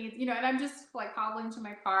person needs, and I'm just like hobbling to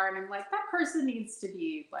my car, and I'm like, that person needs to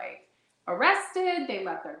be like arrested. They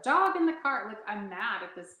left their dog in the car. Like, I'm mad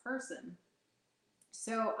at this person.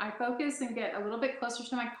 So I focus and get a little bit closer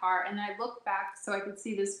to my car, and I look back so I could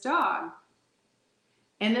see this dog.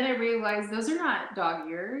 And then I realized those are not dog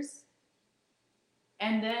ears.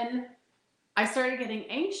 And then I started getting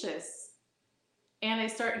anxious, and I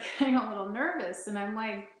started getting a little nervous, and I'm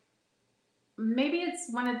like, maybe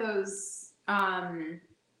it's one of those, I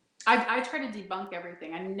try to debunk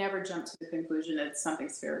everything. I never jump to the conclusion it's something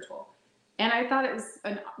spiritual. And I thought it was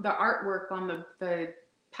the artwork on the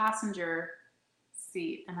passenger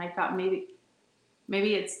seat, and I thought maybe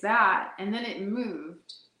it's that. And then it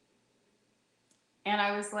moved, and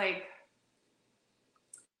I was like,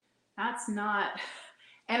 that's not.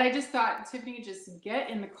 And I just thought, Tiffany, just get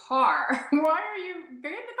in the car. Why are you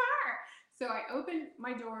get in the car? So I opened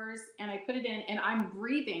my doors and I put it in, and I'm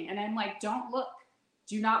breathing, and I'm like, don't look.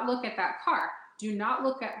 Do not look at that car. Do not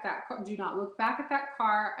look at that car. Do not look back at that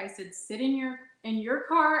car. I said, sit in your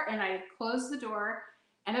car, and I closed the door,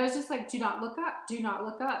 and I was just like, do not look up. Do not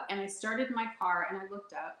look up. And I started my car and I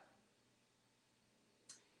looked up.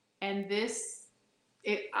 And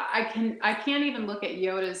I can't even look at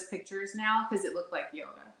Yoda's pictures now because it looked like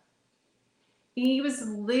Yoda. He was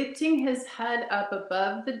lifting his head up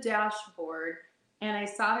above the dashboard, and I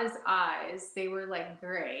saw his eyes. They were like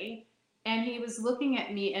gray, and he was looking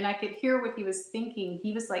at me, and I could hear what he was thinking.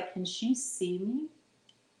 He was like, can she see me?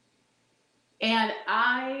 And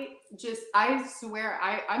I swear,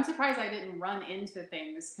 I'm surprised I didn't run into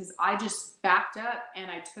things, because I just backed up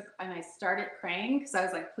and I started praying, because I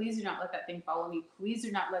was like, please do not let that thing follow me. Please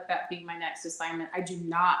do not let that be my next assignment. I do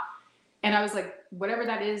not. And I was like, whatever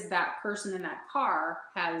that is, that person in that car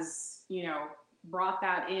has, brought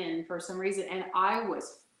that in for some reason. And I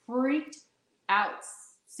was freaked out,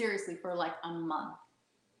 seriously, for like a month.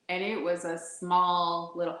 And it was a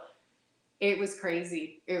small little, it was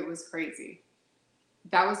crazy. It was crazy.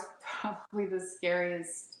 That was probably the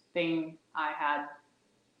scariest thing I had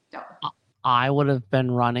dealt with. I would have been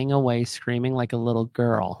running away screaming like a little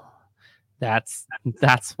girl. That's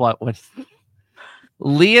what would.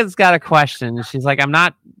 Leah's got a question. She's like, I'm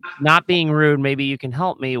not being rude. Maybe you can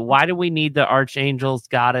help me. Why do we need the archangels,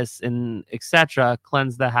 goddess, and etc.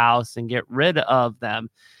 cleanse the house and get rid of them?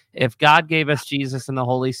 If God gave us Jesus and the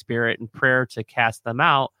Holy Spirit and prayer to cast them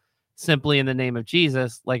out, simply in the name of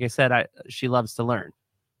Jesus, like I said, she loves to learn.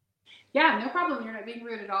 Yeah, no problem. You're not being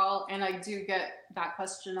rude at all. And I do get that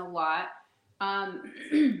question a lot.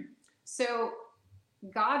 So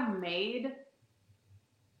God made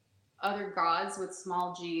other gods with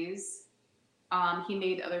small g's. He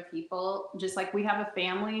made other people. Just like we have a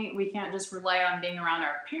family, we can't just rely on being around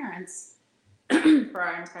our parents for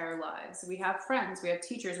our entire lives. We have friends, we have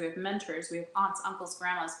teachers, we have mentors, we have aunts, uncles,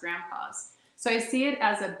 grandmas, grandpas. So I see it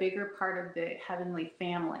as a bigger part of the heavenly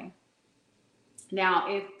family. Now,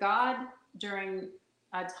 if God, during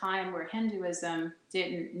a time where Hinduism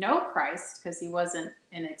didn't know Christ, because he wasn't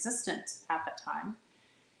in existence at that time,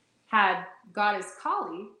 had goddess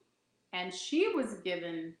Kali, and she was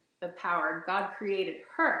given the power, God created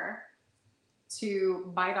her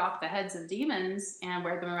to bite off the heads of demons and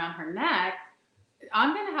wear them around her neck,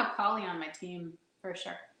 I'm going to have Kali on my team for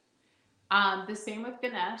sure. The same with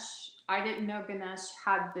Ganesh. I didn't know Ganesh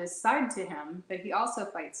had this side to him, but he also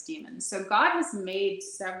fights demons. So God has made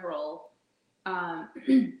several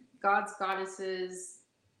gods, goddesses,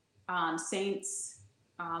 saints,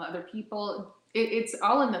 other people. It's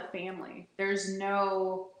all in the family. There's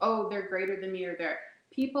no, they're greater than me, or they're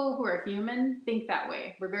people who are human think that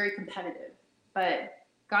way. We're very competitive, but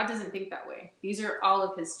God doesn't think that way. These are all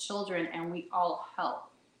of his children, and we all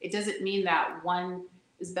help. It doesn't mean that one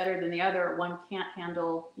is better than the other, or one can't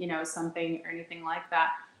handle, something or anything like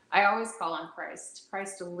that. I always call on Christ.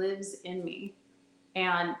 Christ lives in me.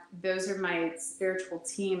 And those are my spiritual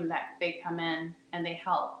team that they come in and they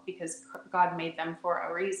help, because God made them for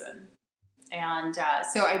a reason. And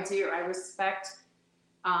so I respect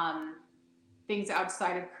things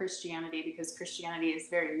outside of Christianity, because Christianity is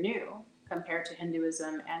very new compared to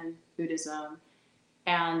Hinduism and Buddhism.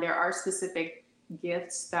 And there are specific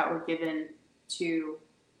gifts that were given to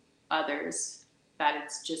others that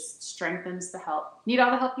it's just strengthens the help. Need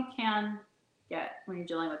all the help you can get when you're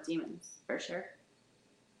dealing with demons, for sure.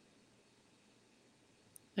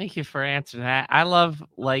 Thank you for answering that. I love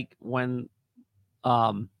when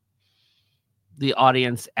the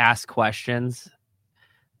audience asks questions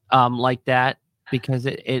like that, because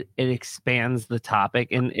it expands the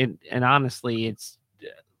topic, and honestly,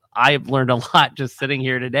 I've learned a lot just sitting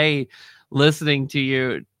here today listening to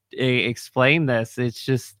you explain this.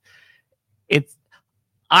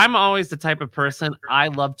 I'm always the type of person, I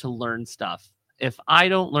love to learn stuff. If I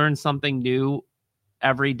don't learn something new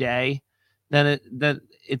every day, then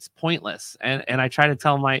it's pointless. And I try to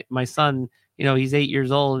tell my son, he's 8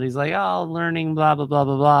 years old, and he's like, oh, learning, blah, blah, blah,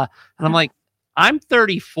 blah, blah. And I'm like, I'm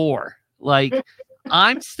 34. Like,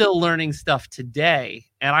 I'm still learning stuff today,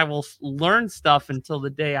 and I will learn stuff until the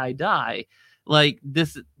day I die. Like,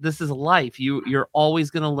 this is life. You're always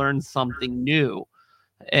going to learn something new.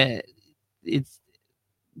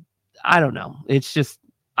 I don't know. It's just,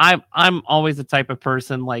 I'm always the type of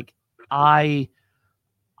person, like, I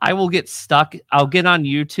will get stuck. I'll get on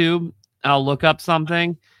YouTube, I'll look up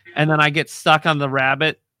something, and then I get stuck on the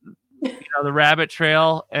rabbit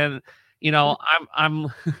trail. And I'm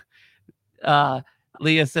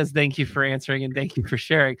Leah says thank you for answering and thank you for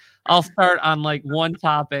sharing. I'll start on like one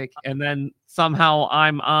topic, and then somehow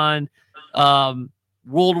I'm on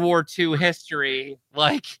World War II history.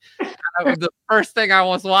 Like the first thing I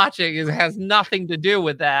was watching has nothing to do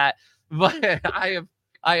with that, but I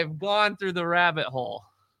have gone through the rabbit hole.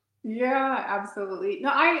 Yeah, absolutely. No,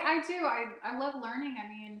 I do. I love learning. I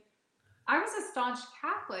mean, I was a staunch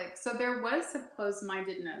Catholic, so there was some closed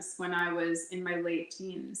mindedness when I was in my late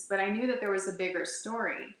teens, but I knew that there was a bigger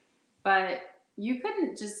story. But you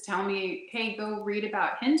couldn't just tell me, hey, go read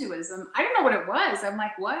about Hinduism. I didn't know what it was. I'm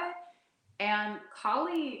like, what? And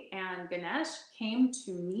Kali and Ganesh came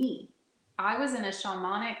to me. I was in a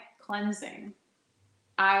shamanic cleansing.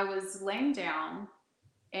 I was laying down,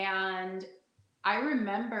 and I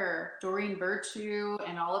remember Doreen Virtue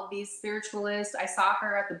and all of these spiritualists. I saw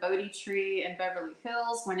her at the Bodhi tree in Beverly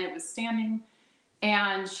Hills when it was standing,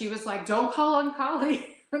 and she was like, "Don't call on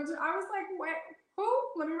Kali." I was like, "What? Who?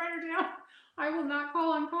 Let me write her down. I will not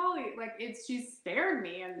call on Kali." Like she scared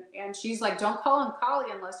me, and she's like, "Don't call on Kali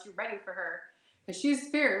unless you're ready for her, because she's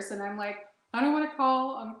fierce." And I'm like, "I don't want to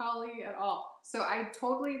call on Kali at all." So I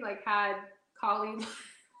totally like had Kali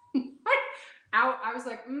out. I was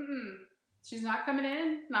like, she's not coming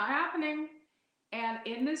in, not happening. And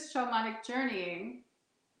in this shamanic journeying,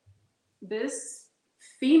 this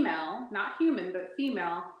female, not human, but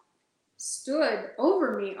female, stood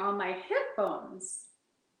over me on my hip bones.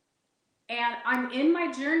 And I'm in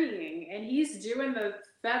my journeying, and he's doing the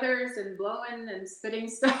feathers and blowing and spitting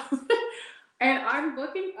stuff. And I'm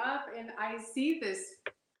looking up, and I see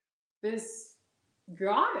this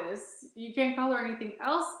goddess. You can't call her anything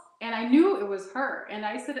else. And I knew it was her. And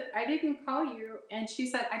I said, "I didn't call you." And she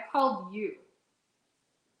said, "I called you."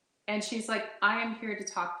 And she's like, "I am here to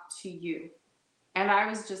talk to you." And I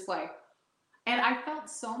was just like, and I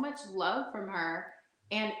felt so much love from her.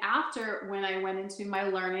 And after, when I went into my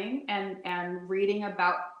learning and reading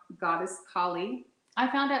about Goddess Kali,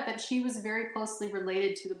 I found out that she was very closely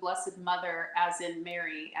related to the Blessed Mother, as in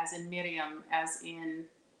Mary, as in Miriam, as in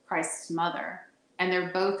Christ's mother. And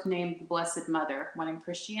they're both named the Blessed Mother, one in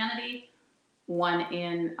Christianity, one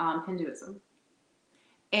in Hinduism.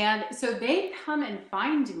 And so they come and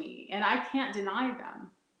find me, and I can't deny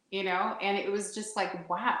them, and it was just like,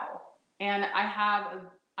 wow. And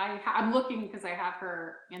I'm looking, because I have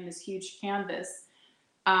her in this huge canvas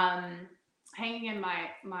hanging in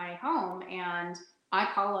my home, and I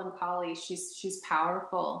call on Kali. She's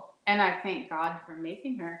powerful, and I thank God for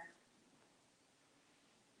making her.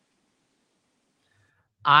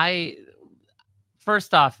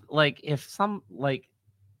 First off, like if someone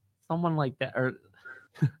like that, or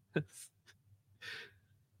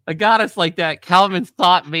a goddess like that, Calvin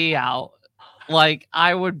thought me out, like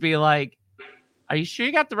I would be like, "Are you sure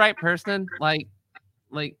you got the right person? Like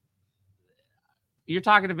you're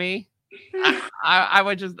talking to me?" I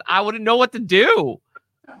wouldn't know what to do.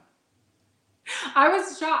 I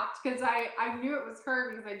was shocked, because I knew it was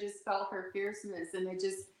her, because I just felt her fierceness, and I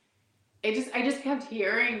just kept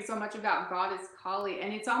hearing so much about Goddess Kali,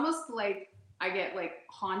 and it's almost like I get like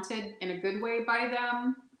haunted in a good way by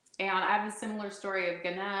them. And I have a similar story of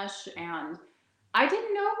Ganesh, and I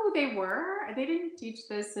didn't know who they were. They didn't teach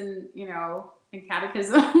this in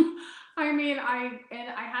catechism. I mean, I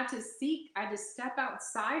had to I had to step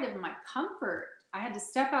outside of my comfort. I had to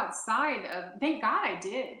step outside of, thank God I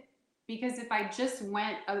did, because if I just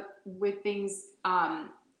went with things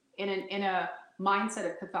in a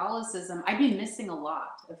mindset of Catholicism, I'd be missing a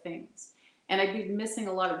lot of things. And I'd be missing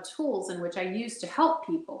a lot of tools in which I use to help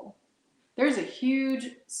people. There's a huge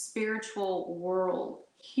spiritual world,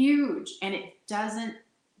 huge, and it doesn't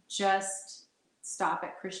just stop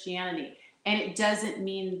at Christianity. And it doesn't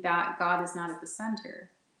mean that God is not at the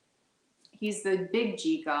center. He's the big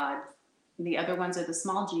G God. The other ones are the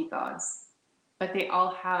small G gods. But they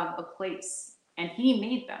all have a place, and he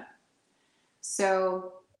made them.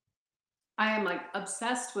 So I am like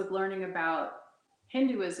obsessed with learning about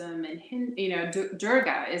Hinduism, and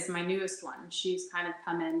Durga is my newest one. She's kind of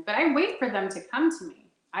come in, but I wait for them to come to me.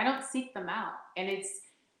 I don't seek them out. And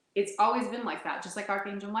it's always been like that, just like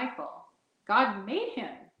Archangel Michael. God made him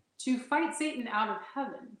to fight Satan out of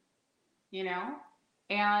heaven,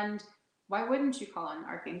 and why wouldn't you call on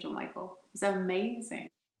Archangel Michael? He's amazing.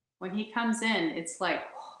 When he comes in, it's like,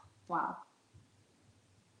 wow.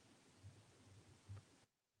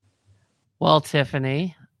 Well,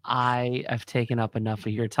 Tiffany, I have taken up enough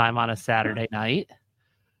of your time on a Saturday night.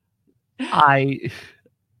 I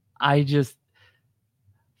I just,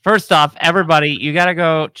 first off, everybody, you got to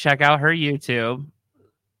go check out her YouTube.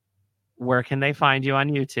 Where can they find you on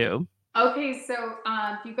YouTube? Okay, so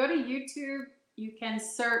if you go to YouTube, you can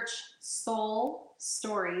search Soul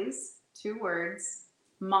Stories, 2 words,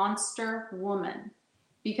 Monster Woman.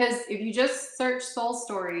 Because if you just search Soul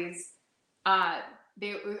Stories, a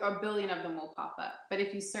billion of them will pop up. But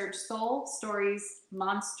if you search Soul Stories,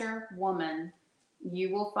 Monster Woman,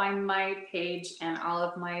 you will find my page and all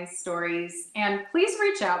of my stories. And please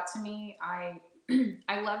reach out to me. I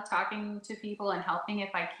love talking to people and helping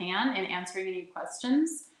if I can and answering any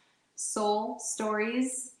questions. Soul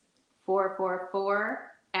Stories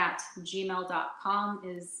 444 at gmail.com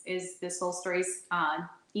is the Soul Stories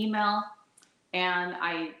email, and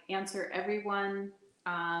I answer everyone,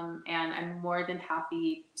 and I'm more than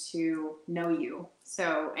happy to know you.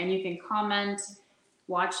 So, and you can comment,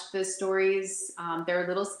 watch the stories. They're a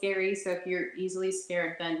little scary, so if you're easily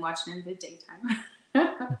scared, then watch them in the daytime.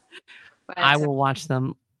 But I will watch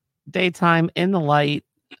them daytime in the light.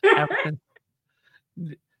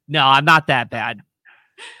 No, I'm not that bad.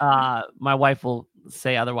 My wife will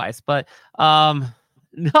say otherwise, but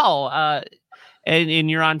no.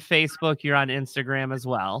 And you're on Facebook, you're on Instagram as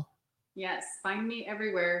well. yes, find me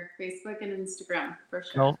everywhere, Facebook and Instagram for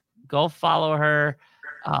sure. Go follow her.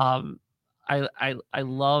 I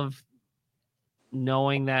love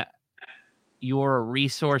knowing that you're a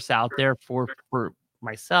resource out there for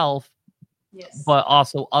myself, Yes. but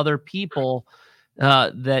also other people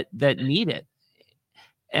that need it.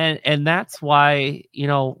 And that's why,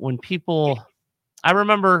 when people, I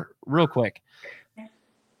remember real quick,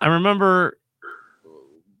 I remember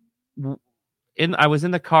I was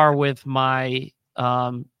in the car with my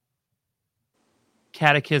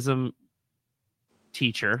catechism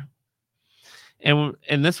teacher, and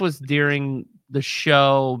this was during the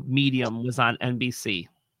show Medium was on NBC.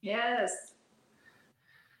 Yes.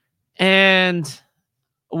 And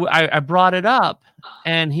I brought it up,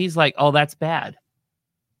 and he's like, "Oh, that's bad.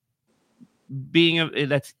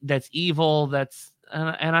 That's evil. That's,"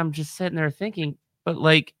 and I'm just sitting there thinking, but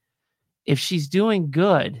like, if she's doing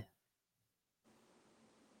good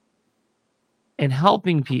and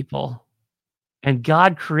helping people, and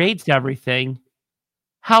God creates everything,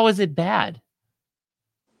 how is it bad?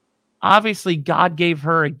 Obviously, God gave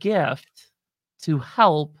her a gift to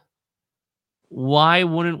help. Why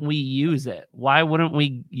wouldn't we use it? Why wouldn't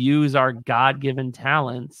we use our God-given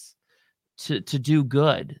talents to do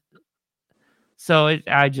good? So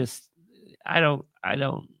I don't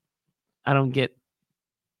get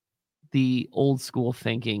the old school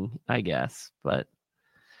thinking, I guess. But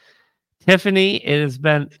Tiffany, it has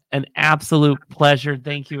been an absolute pleasure.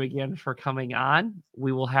 Thank you again for coming on.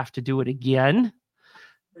 We will have to do it again.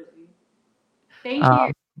 Thank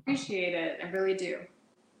you. Appreciate it. I really do.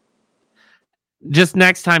 Just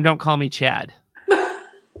next time, don't call me Chad.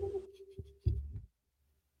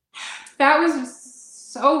 That was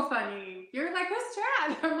so funny. You're like, who's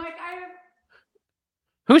Chad? I'm like,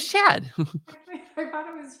 Who's Chad? I thought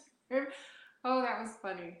it was. Oh, that was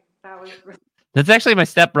funny. That was. That's actually my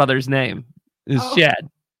stepbrother's name. Is Chad.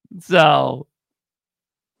 So.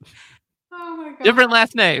 Oh my god. Different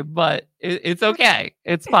last name, but it's okay.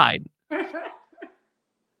 It's fine.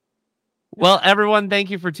 Well, everyone, thank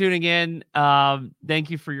you for tuning in. Thank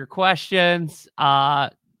you for your questions.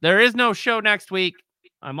 There is no show next week.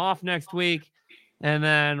 I'm off next week. And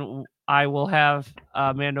then I will have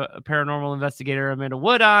paranormal investigator Amanda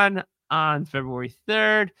Wood on February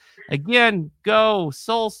 3rd. Again, go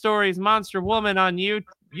Soul Stories Monster Woman on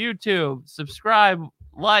YouTube. Subscribe,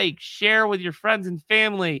 like, share with your friends and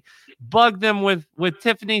family. Bug them with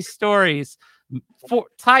Tiffany's stories.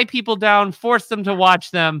 Tie people down, force them to watch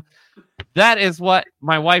them. That is what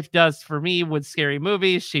my wife does for me with scary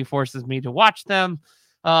movies. She forces me to watch them.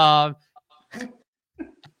 So,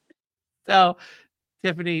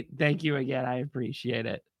 Tiffany, thank you again. I appreciate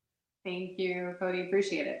it. Thank you, Cody.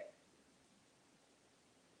 Appreciate it.